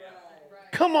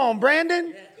 Come on,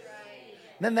 Brandon.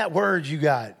 Then that word you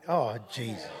got. Oh,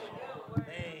 Jesus.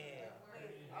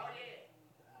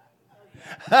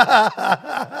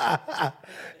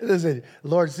 Listen,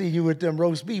 Lord see you with them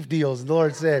roast beef deals. And the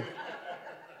Lord said,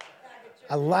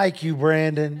 I like you,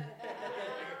 Brandon.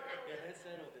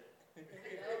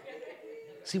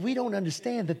 See, we don't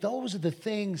understand that those are the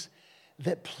things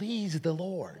that please the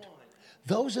Lord.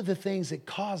 Those are the things that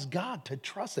cause God to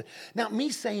trust it. Now, me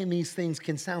saying these things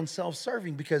can sound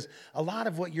self-serving because a lot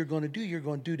of what you're going to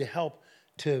do to help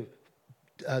to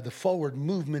the forward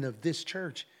movement of this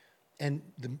church and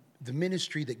the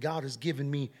ministry that God has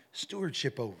given me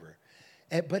stewardship over.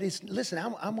 But listen,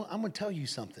 I'm going to tell you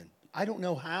something. I don't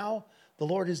know how the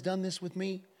Lord has done this with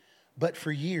me, but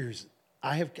for years,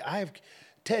 I have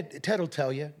Ted will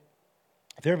tell you,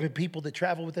 there have been people that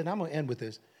travel with it, and I'm going to end with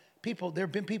this. There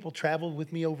have been people traveled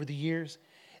with me over the years,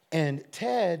 and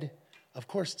Ted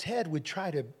would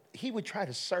try to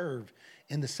serve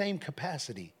in the same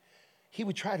capacity. He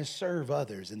would try to serve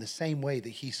others in the same way that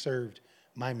he served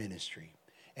my ministry.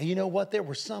 And you know what? There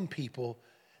were some people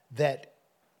that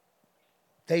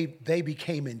they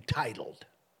became entitled.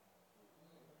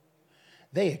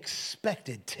 They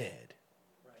expected Ted.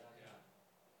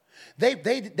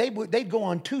 They'd go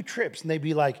on 2 trips and they'd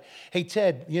be like, hey,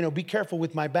 Ted, be careful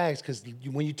with my bags because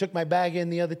when you took my bag in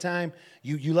the other time,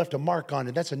 you left a mark on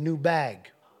it. That's a new bag.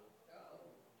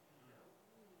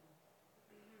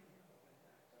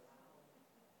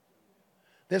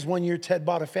 There's one year Ted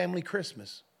bought a family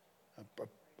Christmas,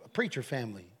 a preacher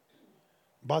family.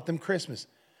 Bought them Christmas.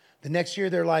 The next year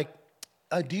they're like,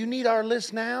 do you need our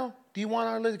list now? Do you want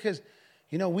our list? Because,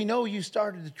 you know, we know you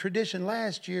started the tradition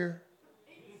last year.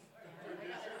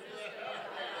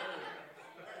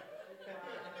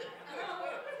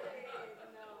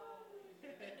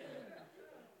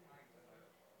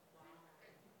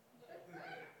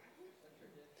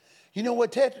 You know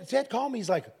what Ted called me? He's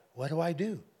like, what do I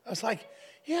do? I was like,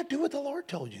 yeah, do what the Lord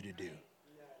told you to do.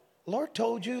 Lord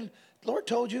told you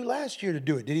last year to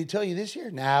do it. Did he tell you this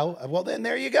year? No. Well, then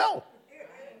there you go.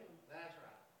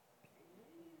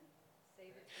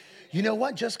 You know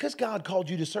what? Just because God called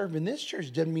you to serve in this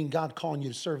church doesn't mean God calling you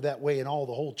to serve that way in all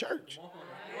the whole church.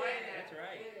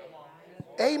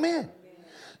 Amen.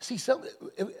 See,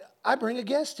 I bring a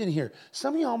guest in here.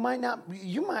 Some of y'all might not,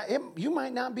 you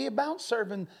might not be about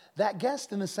serving that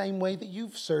guest in the same way that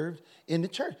you've served in the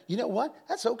church. You know what?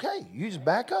 That's okay. You just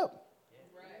back up.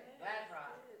 That's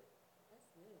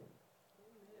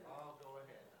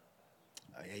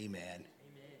right. Amen.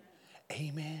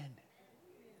 Amen.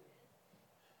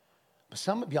 But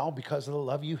some of y'all, because of the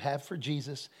love you have for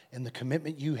Jesus and the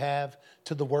commitment you have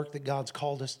to the work that God's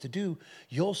called us to do,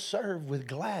 you'll serve with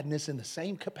gladness in the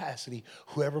same capacity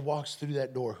whoever walks through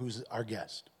that door who's our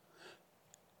guest.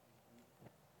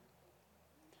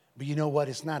 But you know what?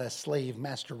 It's not a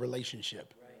slave-master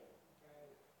relationship.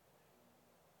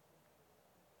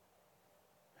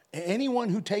 Anyone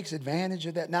who takes advantage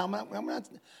of that, now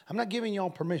I'm not giving y'all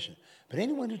permission, but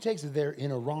anyone who takes it, they're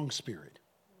in a wrong spirit.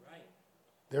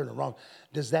 They're in the wrong.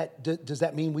 Does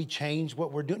that mean we change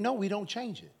what we're doing? No, we don't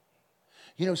change it.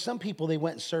 You know, some people, they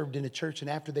went and served in a church,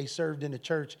 and after they served in a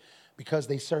church, because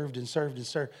they served and served and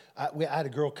served, I had a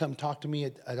girl come talk to me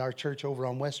at our church over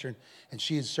on Western, and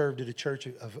she had served at a church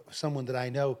of someone that I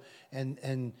know,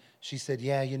 and she said,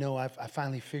 yeah, you know, I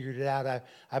finally figured it out.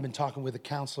 I've been talking with a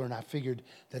counselor, and I figured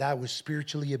that I was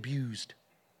spiritually abused.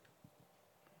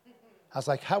 I was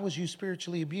like, how was you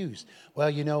spiritually abused? Well,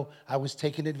 you know, I was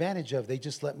taken advantage of. They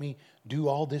just let me do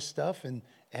all this stuff and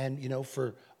you know,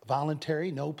 for voluntary,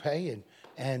 no pay.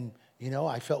 And you know,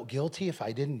 I felt guilty if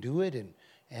I didn't do it.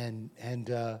 And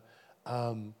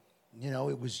you know,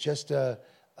 it was just, I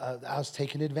was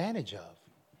taken advantage of.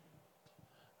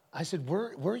 I said,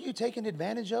 were you taken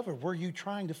advantage of, or were you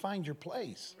trying to find your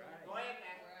place? Right.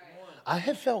 I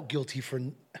have felt guilty for...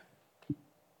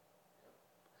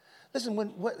 Listen,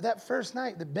 when that first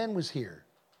night that Ben was here,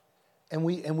 and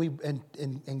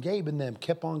Gabe and them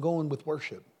kept on going with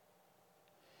worship,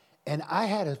 and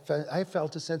I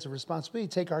felt a sense of responsibility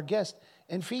to take our guests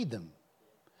and feed them.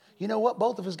 You know what?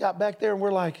 Both of us got back there and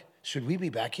we're like, should we be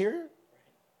back here?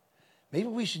 Maybe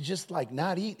we should just like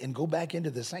not eat and go back into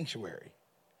the sanctuary.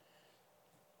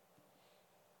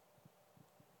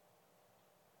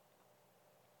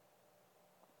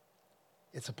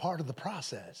 It's a part of the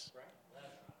process.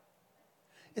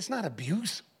 It's not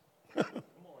abuse.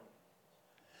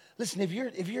 Listen, if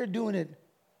you're doing it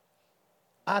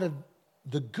out of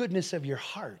the goodness of your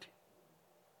heart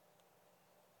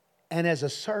and as a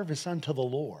service unto the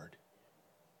Lord,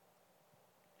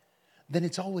 then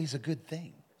it's always a good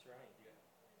thing. That's right.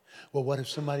 Yeah. Well, what if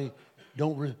somebody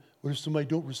don't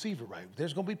receive it right?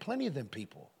 There's going to be plenty of them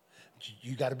people.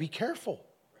 You got to be careful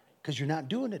because you're not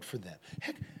doing it for them.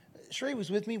 Heck, Sheree was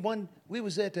with me. We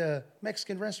was at a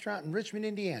Mexican restaurant in Richmond,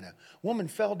 Indiana. Woman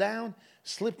fell down,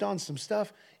 slipped on some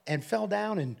stuff, and fell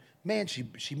down, and man, she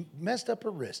messed up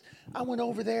her wrist. I went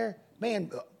over there, man,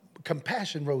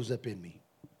 compassion rose up in me.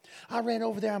 I ran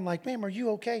over there. I'm like, ma'am, are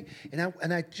you okay?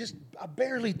 And I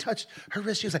barely touched her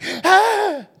wrist. She was like,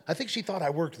 ah! I think she thought I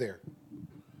worked there.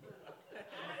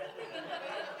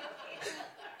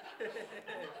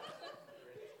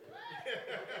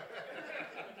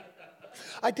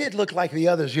 I did look like the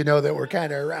others, you know, that were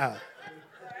kind of around.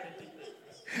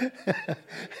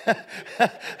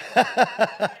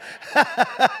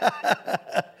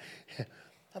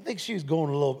 I think she was going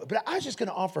a little, but I was just going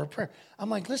to offer a prayer. I'm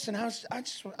like, listen, I was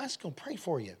just going to pray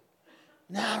for you.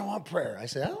 No, I don't want prayer. I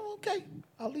said, oh, okay,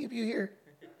 I'll leave you here.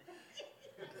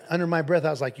 Under my breath, I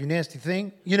was like, you nasty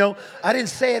thing. You know, I didn't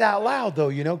say it out loud though,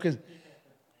 you know, because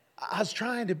I was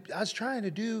trying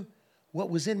to do what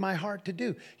was in my heart to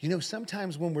do. You know,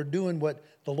 sometimes when we're doing what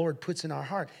the Lord puts in our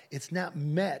heart, it's not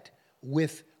met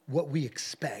with what we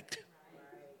expect.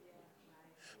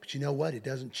 But you know what? It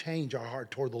doesn't change our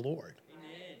heart toward the Lord.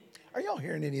 Amen. Are y'all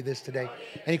hearing any of this today?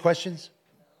 Any questions?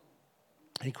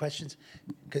 Any questions?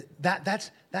 'Cause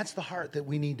that's the heart that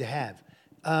we need to have.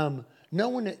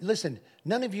 Listen,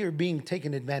 none of you are being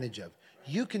taken advantage of.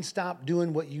 You can stop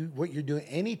doing what you're doing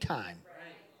anytime.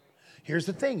 Here's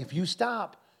the thing: if you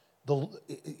stop, this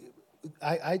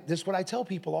is what I tell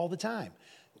people all the time.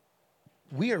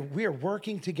 we are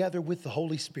working together with the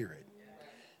Holy Spirit.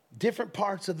 Different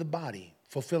parts of the body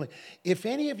fulfilling. If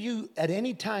any of you at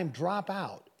any time drop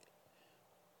out,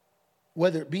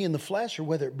 whether it be in the flesh or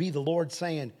whether it be the Lord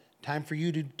saying, time for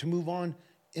you to move on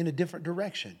in a different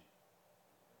direction,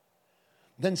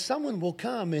 then someone will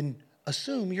come and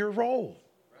assume your role.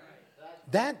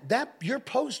 That your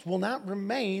post will not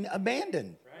remain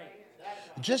abandoned.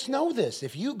 Just know this.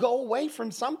 If you go away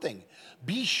from something,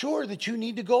 be sure that you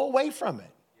need to go away from it.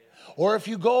 Or if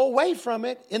you go away from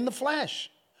it in the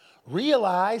flesh,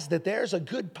 realize that there's a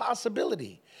good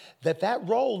possibility that that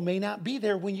role may not be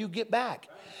there when you get back.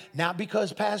 Not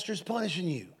because pastor's punishing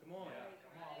you.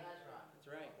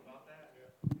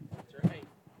 That's right.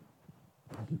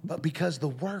 But because the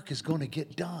work is going to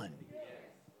get done.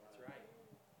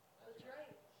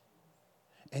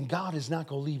 And God is not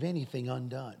going to leave anything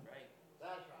undone.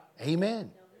 Amen.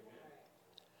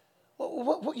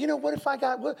 What if I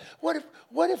got, what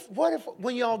if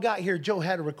when y'all got here, Joe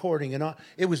had a recording and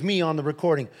it was me on the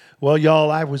recording. Well,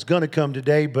 y'all, I was going to come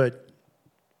today, but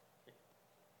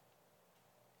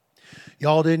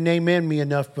y'all didn't amen me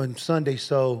enough on Sunday,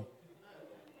 so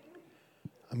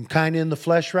I'm kind of in the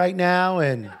flesh right now,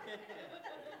 and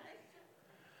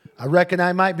I reckon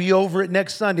I might be over it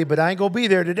next Sunday, but I ain't going to be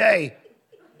there today.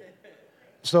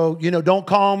 So, don't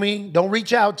call me. Don't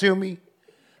reach out to me.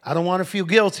 I don't want to feel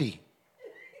guilty.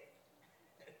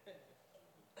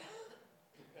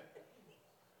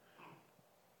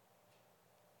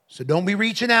 So don't be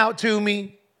reaching out to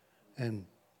me. And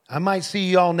I might see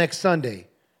y'all next Sunday.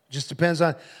 Just depends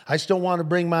on, I still want to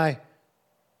bring my...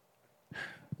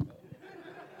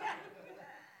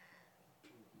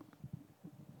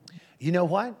 You know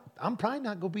what? I'm probably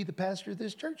not going to be the pastor of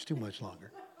this church too much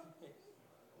longer.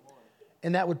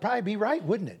 And that would probably be right,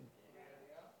 wouldn't it?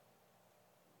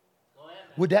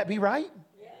 Would that be right?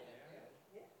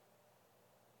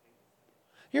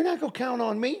 You're not going to count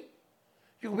on me.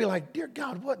 You're going to be like, dear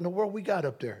God, what in the world we got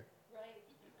up there?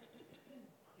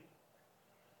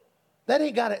 That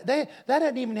ain't got it. That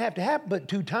doesn't even have to happen but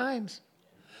 2 times.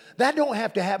 That don't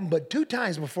have to happen but 2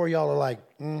 times before y'all are like,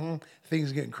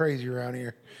 things are getting crazy around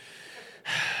here.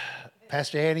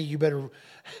 Pastor Annie, you better...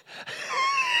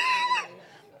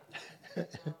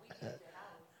 Let's go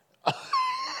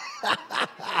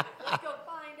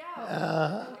find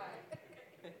out.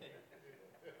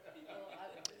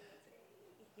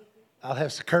 I'll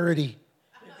have security.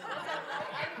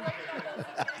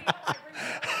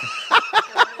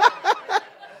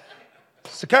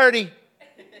 Security.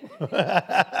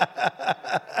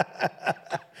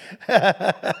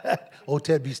 Oh,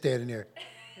 Ted be standing there.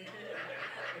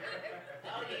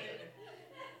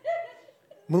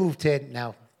 Move, Ted.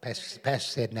 Now, Pastor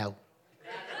said no.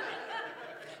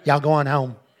 Y'all going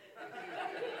home.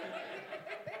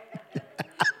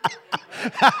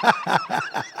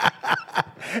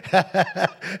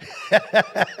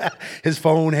 His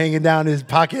phone hanging down in his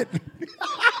pocket.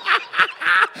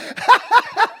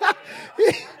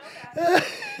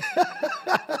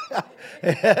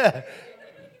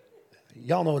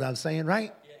 Y'all know what I'm saying,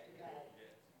 right?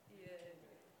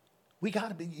 We got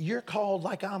to be, you're called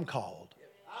like I'm called.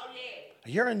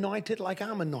 You're anointed like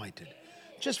I'm anointed.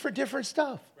 Just for different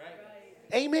stuff.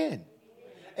 Amen.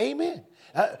 Amen.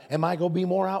 Am I going to be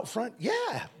more out front?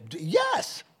 Yeah.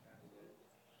 Yes.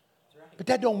 But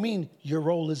that don't mean your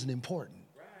role isn't important.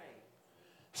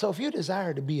 So if you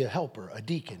desire to be a helper, a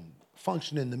deacon,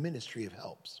 function in the ministry of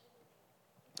helps,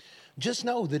 just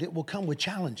know that it will come with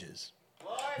challenges.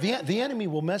 The enemy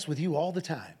will mess with you all the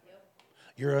time.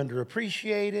 You're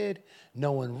underappreciated.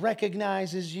 No one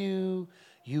recognizes you.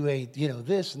 You ain't,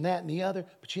 this and that and the other.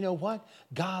 But you know what?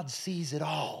 God sees it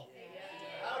all.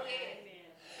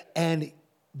 And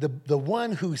the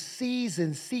one who sees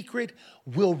in secret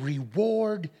will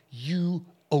reward you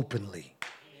openly.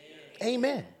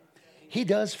 Amen. He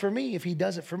does for me. If he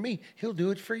does it for me, he'll do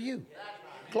it for you.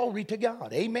 Glory to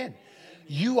God. Amen.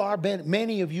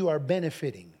 Many of you are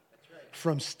benefiting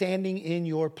from standing in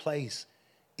your place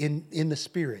in the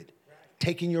Spirit,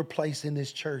 taking your place in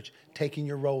this church, taking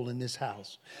your role in this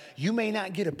house. You may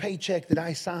not get a paycheck that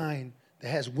I sign that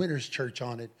has Winners Church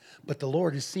on it, but the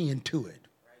Lord is seeing to it.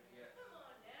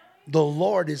 The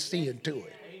Lord is seeing to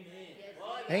it.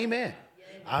 Amen.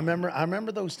 I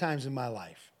remember those times in my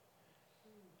life.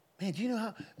 Man, do you know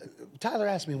how? Tyler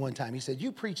asked me one time, he said,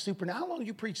 you preach supernatural. How long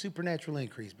you preach supernatural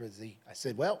increase, Brother Z? I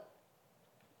said, well,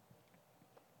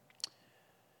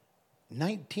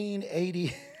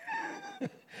 1980,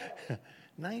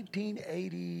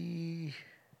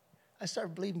 I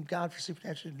started believing God for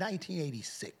supernatural in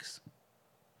 1986.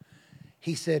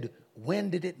 He said, when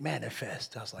did it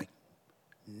manifest? I was like,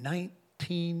 1986.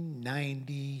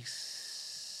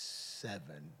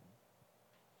 1997.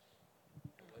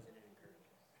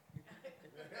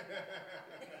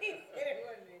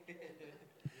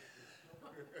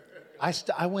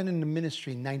 I went into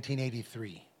ministry in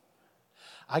 1983.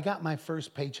 I got my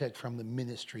first paycheck from the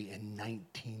ministry in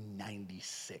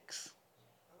 1996.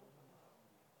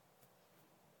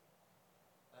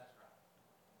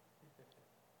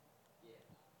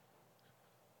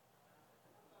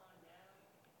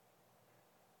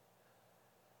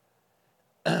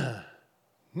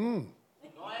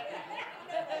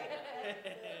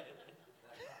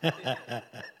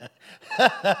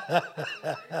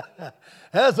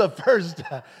 That's the first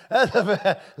time.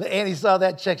 Annie saw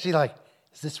that check. She's like,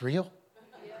 is this real?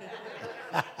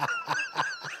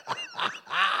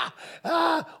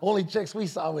 Only checks we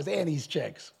saw was Annie's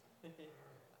checks.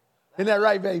 Isn't that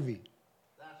right, baby?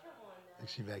 Look,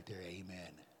 she back there,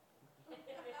 amen.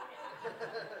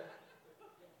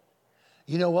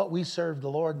 You know what? We served the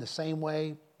Lord in the same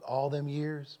way all them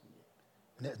years.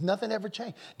 Nothing ever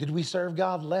changed. Did we serve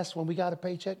God less when we got a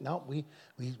paycheck? No, we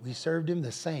served him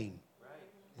the same.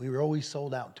 We were always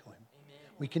sold out to him. Amen.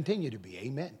 We continue to be.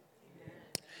 Amen.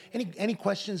 Any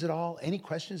questions at all? Any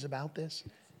questions about this?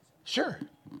 Sure.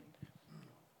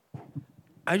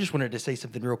 I just wanted to say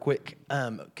something real quick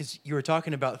because you were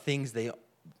talking about things they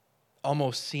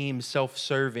almost seem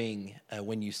self-serving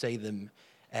when you say them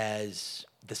as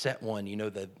the set one,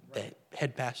 the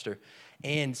head pastor.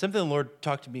 And something the Lord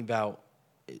talked to me about,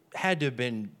 it had to have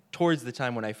been towards the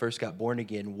time when I first got born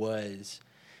again, was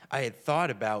I had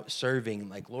thought about serving,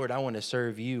 like, Lord, I want to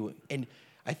serve you. And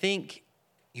I think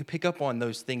you pick up on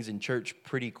those things in church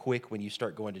pretty quick when you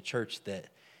start going to church, that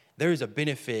there's a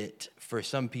benefit for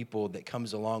some people that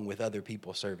comes along with other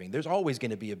people serving. There's always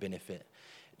going to be a benefit.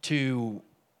 To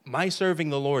my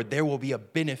serving the Lord, there will be a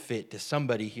benefit to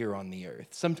somebody here on the earth.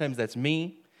 Sometimes that's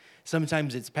me.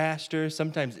 Sometimes it's pastor.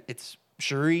 Sometimes it's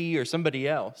Cherie or somebody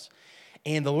else.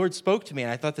 And the Lord spoke to me,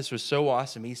 and I thought this was so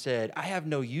awesome. He said, I have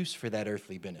no use for that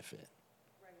earthly benefit.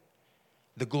 Right.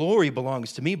 The glory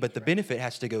belongs to me, but the benefit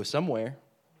has to go somewhere.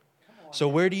 So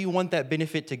where do you want that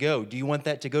benefit to go? Do you want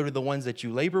that to go to the ones that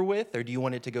you labor with, or do you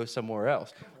want it to go somewhere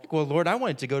else? Like, well, Lord, I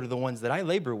want it to go to the ones that I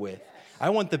labor with. I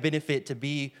want the benefit to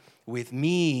be with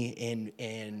me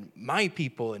and my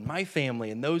people and my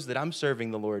family and those that I'm serving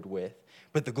the Lord with.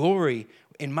 But the glory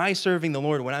in my serving the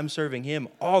Lord, when I'm serving him,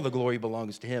 all the glory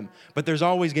belongs to him. But there's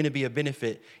always going to be a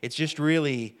benefit. It's just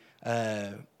really,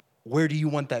 where do you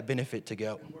want that benefit to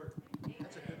go?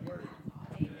 That's a good word.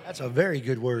 That's a very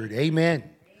good word. Amen.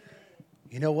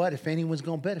 You know what? If anyone's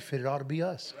going to benefit, it ought to be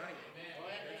us.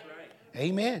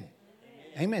 Amen.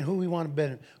 Amen. Who do we want to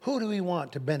benefit? Who do we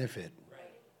want to benefit?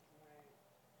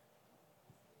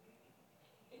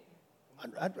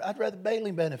 I'd rather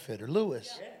Bailey benefit, or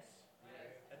Lewis.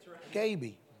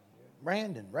 Gaby,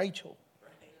 Brandon, Rachel.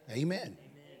 Right. Amen.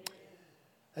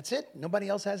 That's it? Nobody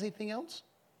else has anything else?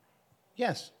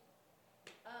 Yes.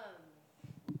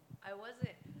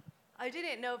 I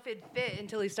didn't know if it fit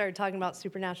until he started talking about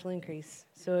supernatural increase.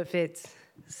 So it fits.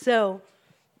 So,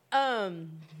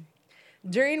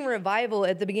 during revival,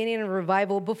 at the beginning of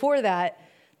revival, before that,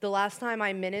 the last time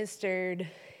I ministered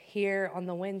here on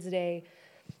the Wednesday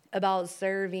about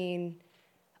serving,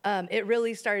 it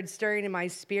really started stirring in my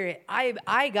spirit.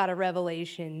 I got a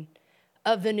revelation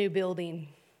of the new building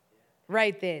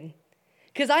right then.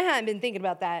 Because I hadn't been thinking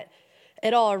about that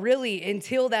at all, really,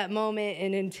 until that moment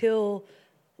and until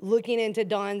looking into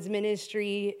Don's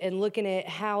ministry and looking at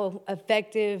how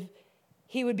effective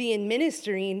he would be in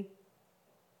ministering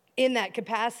in that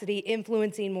capacity,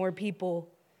 influencing more people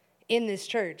in this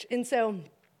church. And so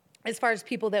as far as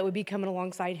people that would be coming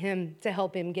alongside him to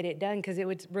help him get it done, because it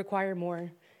would require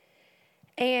more.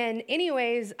 And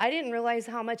anyways, I didn't realize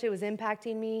how much it was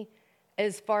impacting me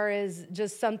as far as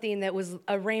just something that was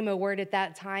a rhema word at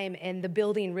that time, and the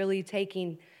building really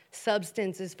taking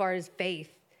substance as far as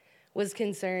faith was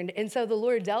concerned. And so the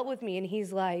Lord dealt with me, and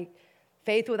he's like,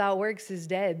 faith without works is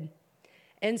dead.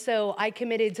 And so I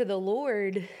committed to the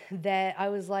Lord that I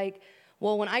was like,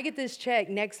 well, when I get this check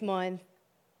next month,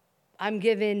 I'm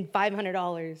giving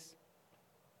 $500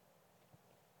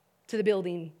 to the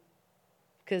building,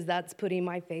 because that's putting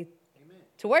my faith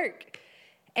to work.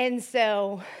 And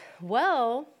so,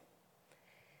 well,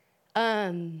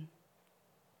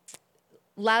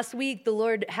 last week, the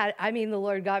Lord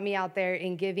got me out there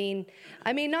in giving.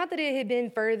 Not that it had been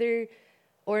further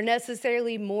or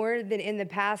necessarily more than in the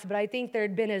past, but I think there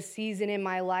had been a season in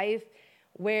my life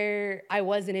where I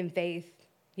wasn't in faith,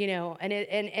 and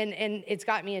it's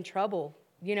got me in trouble,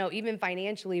 even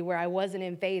financially, where I wasn't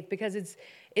in faith, because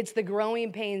it's the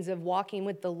growing pains of walking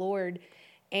with the Lord.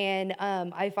 And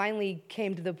I finally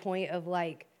came to the point of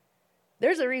like,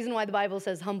 there's a reason why the Bible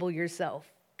says humble yourself,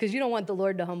 because you don't want the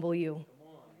Lord to humble you.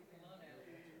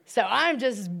 So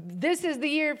this is the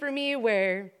year for me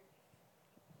where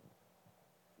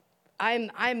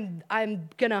I'm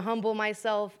gonna humble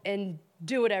myself and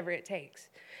do whatever it takes.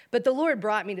 But the Lord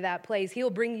brought me to that place. He'll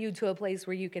bring you to a place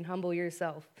where you can humble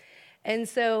yourself. And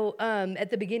so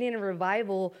at the beginning of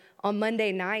revival on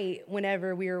Monday night,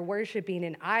 whenever we were worshiping,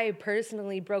 and I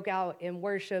personally broke out in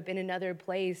worship in another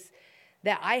place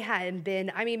that I hadn't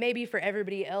been. I mean, maybe for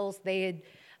everybody else,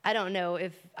 I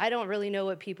don't really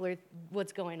know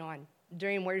what's going on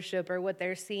during worship or what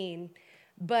they're seeing.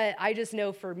 But I just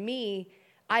know for me,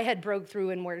 I had broke through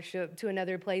in worship to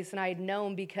another place, and I had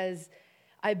known because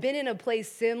I've been in a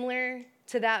place similar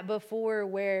to that before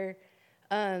where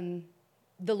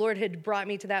the Lord had brought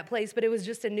me to that place, but it was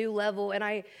just a new level,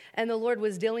 and the Lord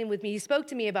was dealing with me. He spoke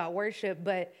to me about worship,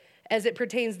 but as it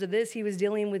pertains to this, he was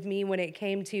dealing with me when it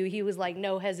came to, he was like,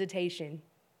 no hesitation,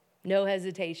 no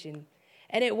hesitation.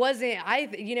 And it wasn't,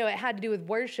 it had to do with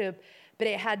worship, but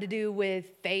it had to do with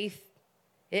faith.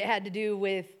 It had to do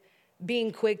with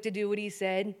being quick to do what he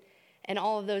said and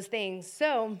all of those things.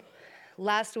 So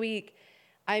last week,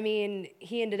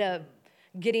 he ended up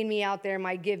getting me out there,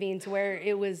 my giving, to where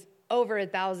it was over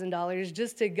 $1,000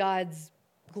 just to God's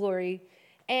glory.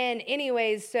 And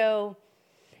anyways, so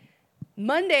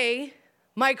Monday,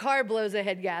 my car blows a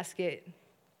head gasket.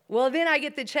 Well, then I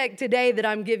get the check today that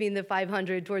I'm giving the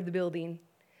 $500 toward the building,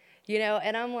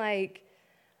 and I'm like,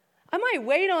 I might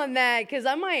wait on that because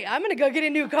I'm going to go get a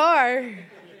new car.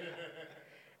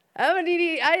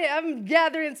 I'm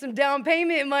gathering some down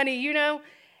payment money,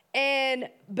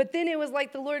 but then it was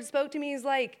like the Lord spoke to me. He's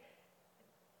like,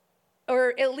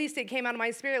 or at least it came out of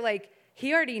my spirit, like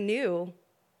he already knew.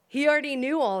 He already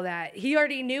knew all that. He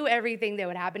already knew everything that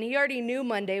would happen. He already knew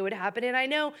Monday would happen. And I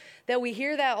know that we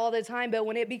hear that all the time, but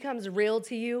when it becomes real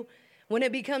to you, when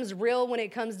it becomes real, when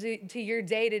it comes to your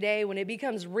day-to-day, when it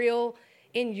becomes real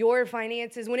in your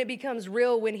finances, when it becomes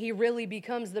real, when he really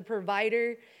becomes the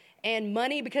provider and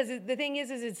money, because the thing is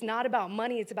it's not about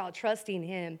money, it's about trusting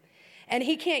him. And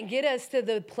he can't get us to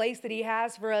the place that he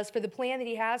has for us, for the plan that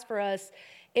he has for us,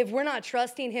 if we're not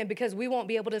trusting him, because we won't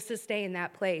be able to sustain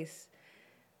that place.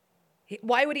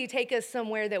 Why would he take us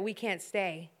somewhere that we can't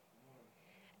stay?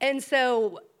 And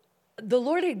so the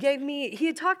Lord he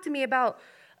had talked to me about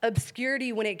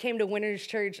obscurity when it came to Winners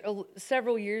Church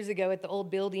several years ago at the old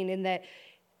building, and that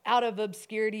out of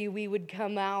obscurity we would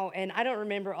come out, and I don't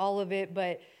remember all of it,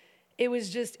 but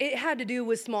it had to do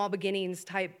with small beginnings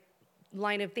type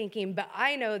line of thinking. But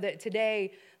I know that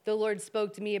today the Lord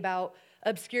spoke to me about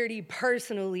obscurity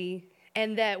personally,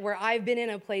 and that where I've been in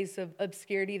a place of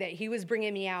obscurity, that he was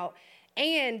bringing me out,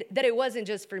 and that it wasn't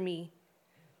just for me.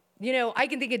 I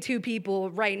can think of two people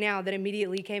right now that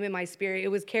immediately came in my spirit. It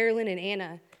was Carolyn and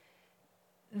Anna.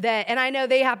 And I know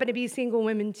they happen to be single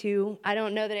women too. I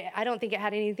don't think it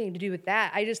had anything to do with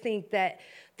that. I just think that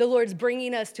the Lord's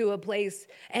bringing us to a place,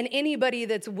 and anybody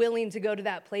that's willing to go to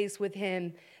that place with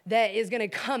him, that is going to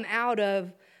come out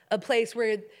of a place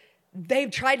where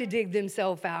they've tried to dig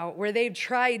themselves out, where they've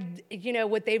tried,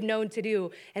 what they've known to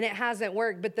do, and it hasn't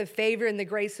worked. But the favor and the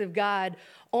grace of God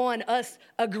on us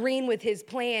agreeing with his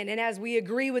plan, and as we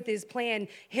agree with his plan,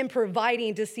 him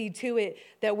providing to see to it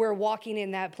that we're walking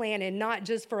in that plan, and not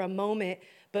just for a moment,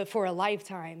 but for a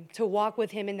lifetime, to walk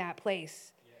with him in that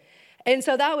place. Yeah. And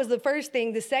so that was the first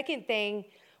thing. The second thing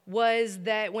was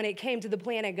that when it came to the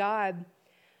plan of God,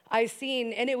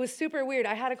 and it was super weird.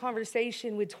 I had a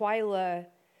conversation with Twyla.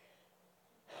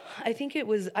 I think it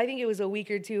was a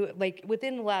week or two, like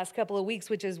within the last couple of weeks,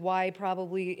 which is why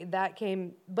probably that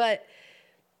came. But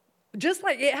just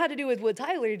like it had to do with what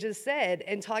Tyler just said,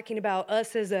 and talking about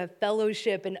us as a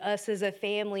fellowship and us as a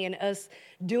family and us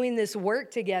doing this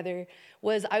work together,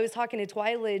 I was talking to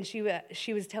Twyla, and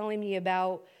she was telling me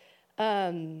about,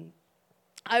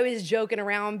 I was joking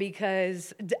around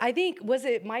because I think, was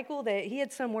it Michael that he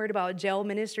had some word about jail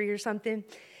ministry or something?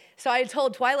 So I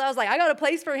told Twyla, I was like, I got a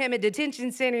place for him at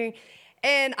detention center.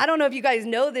 And I don't know if you guys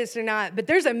know this or not, but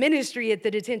there's a ministry at the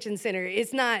detention center.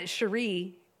 It's not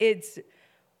Cherie. It's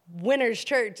Winners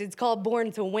Church. It's called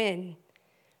Born to Win.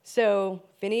 So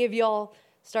if any of y'all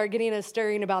start getting us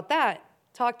stirring about that,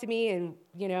 talk to me and,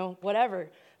 whatever.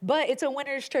 But it's a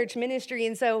Winners Church ministry.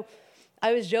 And so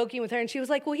I was joking with her, and she was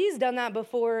like, well, he's done that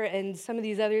before and some of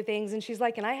these other things. And she's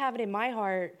like, and I have it in my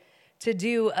heart to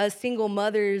do a single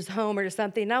mother's home or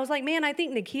something. And I was like, man, I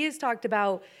think Nakia's talked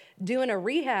about doing a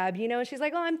rehab, you know? And she's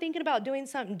like, oh, I'm thinking about doing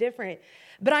something different.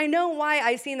 But I know why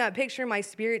I seen that picture in my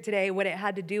spirit today, what it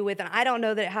had to do with. And I don't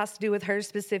know that it has to do with her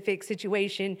specific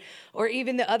situation, or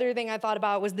even the other thing I thought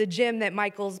about was the gym that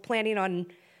Michael's planning on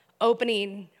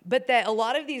opening. But that a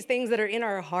lot of these things that are in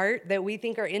our heart that we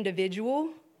think are individual,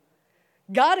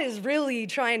 God is really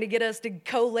trying to get us to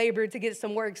co-labor to get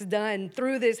some works done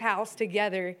through this house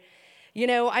together. You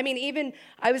know, I mean, even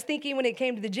I was thinking when it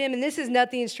came to the gym, and this is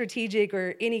nothing strategic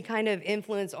or any kind of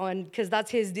influence on, because that's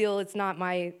his deal. It's not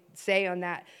my say on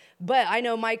that. But I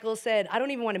know Michael said, I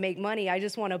don't even want to make money. I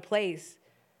just want a place.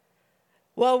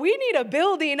 Well, we need a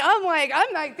building. I'm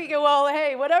like thinking, well,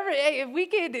 hey, whatever. Hey, if we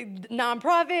could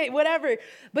nonprofit, whatever.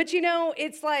 But, you know,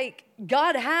 it's like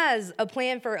God has a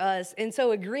plan for us. And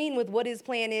so agreeing with what his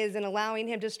plan is and allowing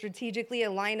him to strategically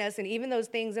align us, and even those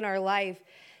things in our life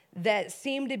that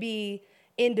seem to be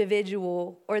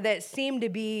individual or that seem to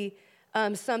be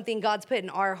something God's put in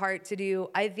our heart to do,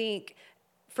 I think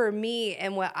for me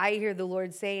and what I hear the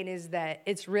Lord saying is that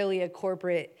it's really a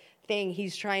corporate thing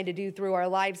he's trying to do through our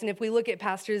lives. And if we look at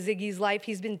Pastor Ziggy's life,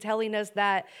 he's been telling us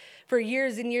that for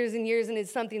years and years and years, and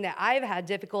it's something that I've had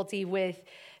difficulty with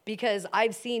because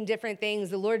I've seen different things.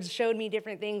 The Lord's showed me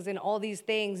different things and all these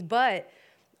things, but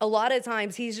a lot of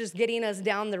times he's just getting us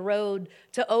down the road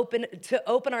to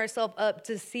open ourselves up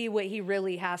to see what he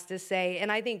really has to say.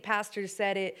 And I think Pastor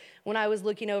said it when I was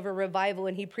looking over revival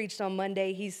and he preached on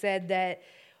Monday. He said that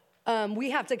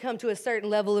we have to come to a certain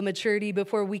level of maturity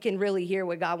before we can really hear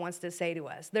what God wants to say to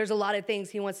us. There's a lot of things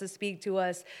he wants to speak to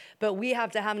us, but we have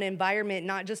to have an environment,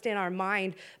 not just in our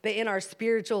mind, but in our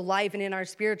spiritual life and in our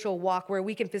spiritual walk where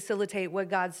we can facilitate what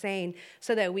God's saying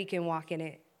so that we can walk in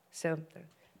it. So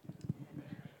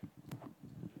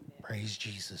praise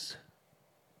Jesus.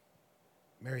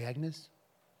 Mary Agnes,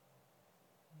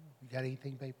 you got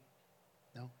anything, baby?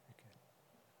 No?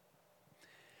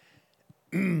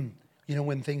 Okay. You know,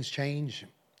 when things change,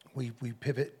 we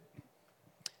pivot.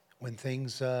 When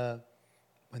things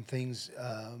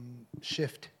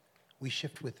shift, we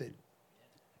shift with it.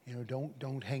 You know,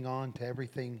 don't hang on to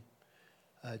everything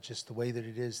just the way that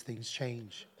it is. Things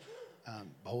change.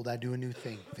 Behold, I do a new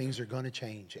thing. Things are going to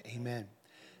change. Amen.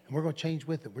 And we're going to change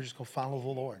with it. We're just going to follow the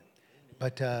Lord.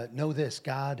 But know this,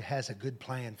 God has a good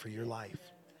plan for your life.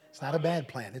 It's not a bad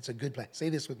plan. It's a good plan. Say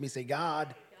this with me. Say,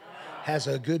 God has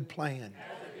a good plan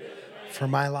for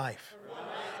my life.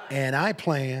 And I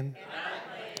plan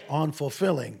on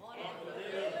fulfilling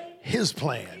his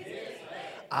plan.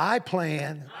 I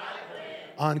plan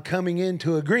on coming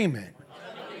into agreement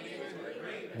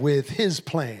with his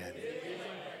plan.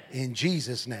 In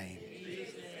Jesus' name.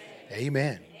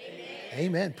 Amen.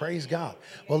 Amen. Praise God.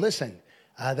 Well, listen,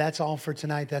 that's all for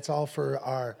tonight. That's all for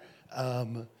our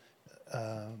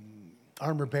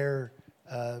armor bearer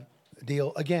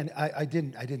deal. Again, I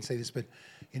didn't say this, but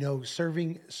you know,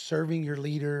 serving your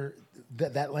leader,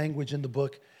 that language in the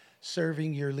book,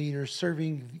 serving your leader,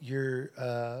 serving your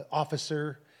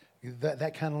officer,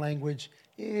 that kind of language.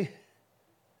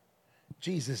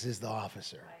 Jesus is the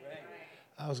officer.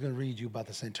 I was going to read you about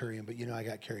the centurion, but you know, I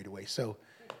got carried away. So,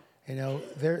 you know,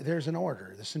 there's an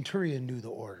order. The centurion knew the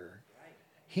order.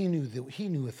 He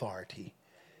knew authority.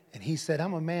 And he said,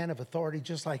 I'm a man of authority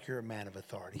just like you're a man of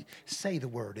authority. Say the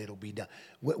word, it'll be done.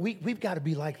 We've got to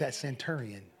be like that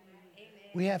centurion.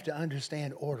 We have to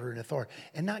understand order and authority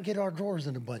and not get our drawers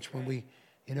in a bunch when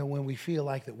we feel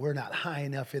like that we're not high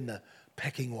enough in the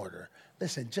pecking order.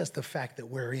 Listen, just the fact that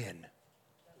we're in.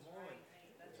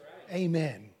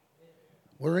 Amen.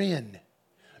 We're in.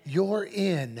 You're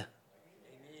in.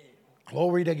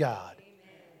 Glory to God.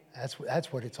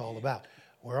 That's what it's all about.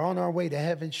 We're on our way to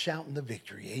heaven shouting the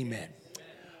victory. Amen.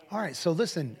 All right, so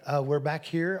listen, we're back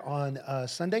here on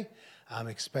Sunday. I'm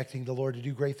expecting the Lord to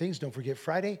do great things. Don't forget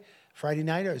Friday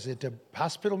night is at the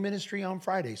hospital ministry on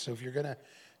Friday. So if you're going to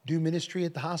do ministry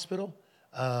at the hospital,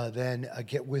 then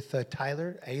get with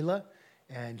Tyler, Ayla,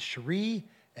 and Cherie,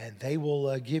 and they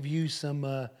will give you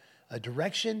some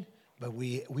direction. But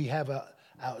we have a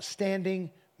outstanding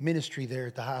ministry there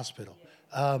at the hospital.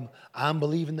 I'm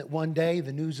believing that one day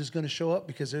the news is going to show up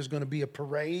because there's going to be a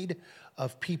parade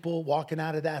of people walking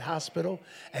out of that hospital.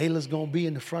 Ayla's going to be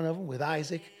in the front of them with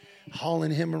Isaac,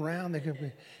 hauling him around.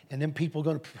 And then people are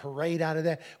going to parade out of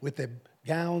that with their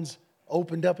gowns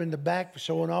opened up in the back,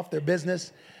 showing off their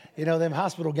business. You know, them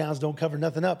hospital gowns don't cover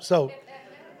nothing up. So,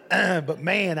 but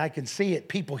man, I can see it.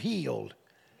 People healed.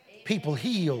 People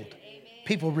healed.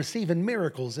 People receiving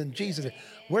miracles in Jesus.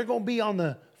 We're going to be on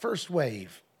the first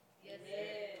wave.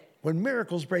 When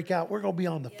miracles break out, we're going to be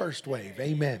on the first wave.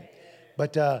 Amen.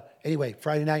 But anyway,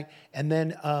 Friday night. And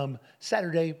then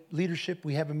Saturday, leadership,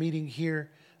 we have a meeting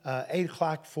here, 8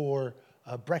 o'clock for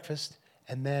breakfast,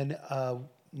 and then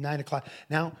 9 o'clock.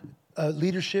 Now,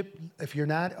 leadership, if you're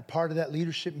not a part of that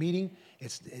leadership meeting,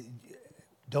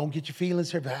 don't get your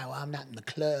feelings hurt. Oh, I'm not in the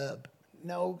club.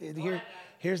 No,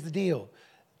 here's the deal.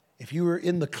 If you were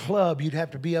in the club, you'd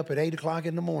have to be up at 8 o'clock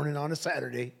in the morning on a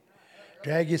Saturday,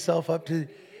 drag yourself up to,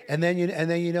 and then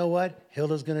you know what?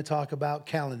 Hilda's going to talk about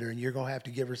calendar, and you're going to have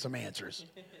to give her some answers.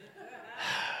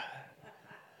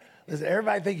 Listen,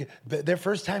 everybody thinking their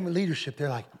first time in leadership, they're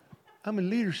like, I'm in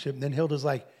leadership. And then Hilda's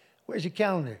like, where's your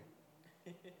calendar?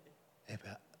 Hey,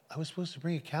 I was supposed to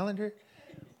bring a calendar?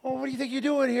 Oh, what do you think you're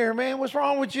doing here, man? What's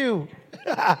wrong with you?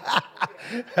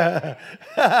 That's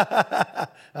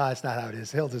not how it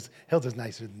is. Hilda's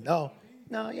nicer than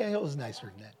Hilda's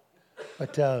nicer than that.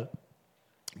 But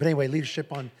anyway,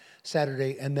 leadership on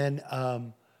Saturday, and then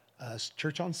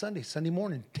church on Sunday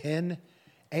morning, 10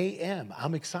 a.m.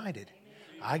 I'm excited.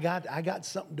 I got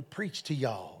something to preach to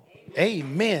y'all.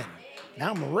 Amen.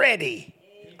 I'm ready.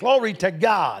 Glory to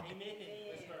God.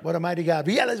 What a mighty God.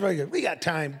 But yeah, let's break it. We got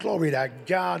time. Glory to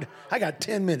God. I got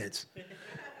 10 minutes.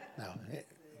 Now,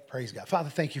 praise God.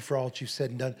 Father, thank you for all that you've said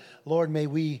and done. Lord, may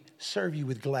we serve you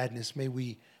with gladness. May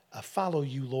we follow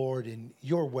you, Lord, in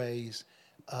your ways.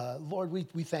 Lord,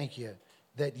 we thank you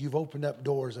that you've opened up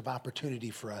doors of opportunity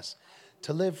for us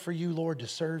to live for you, Lord, to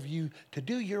serve you, to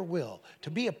do your will, to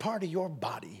be a part of your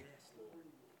body.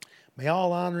 May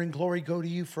all honor and glory go to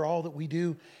you for all that we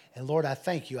do. And Lord, I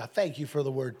thank you. I thank you for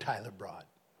the word Tyler brought.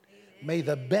 May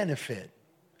the benefit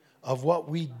of what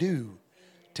we do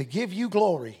to give you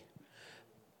glory,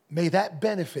 may that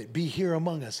benefit be here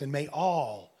among us, and may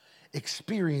all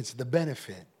experience the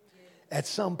benefit at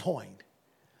some point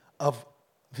of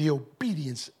the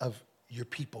obedience of your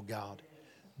people, God,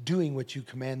 doing what you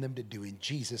command them to do. In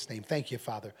Jesus' name, thank you,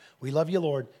 Father. We love you,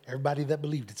 Lord. Everybody that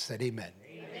believed it said amen.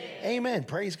 Amen. Amen.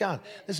 Praise God. Listen.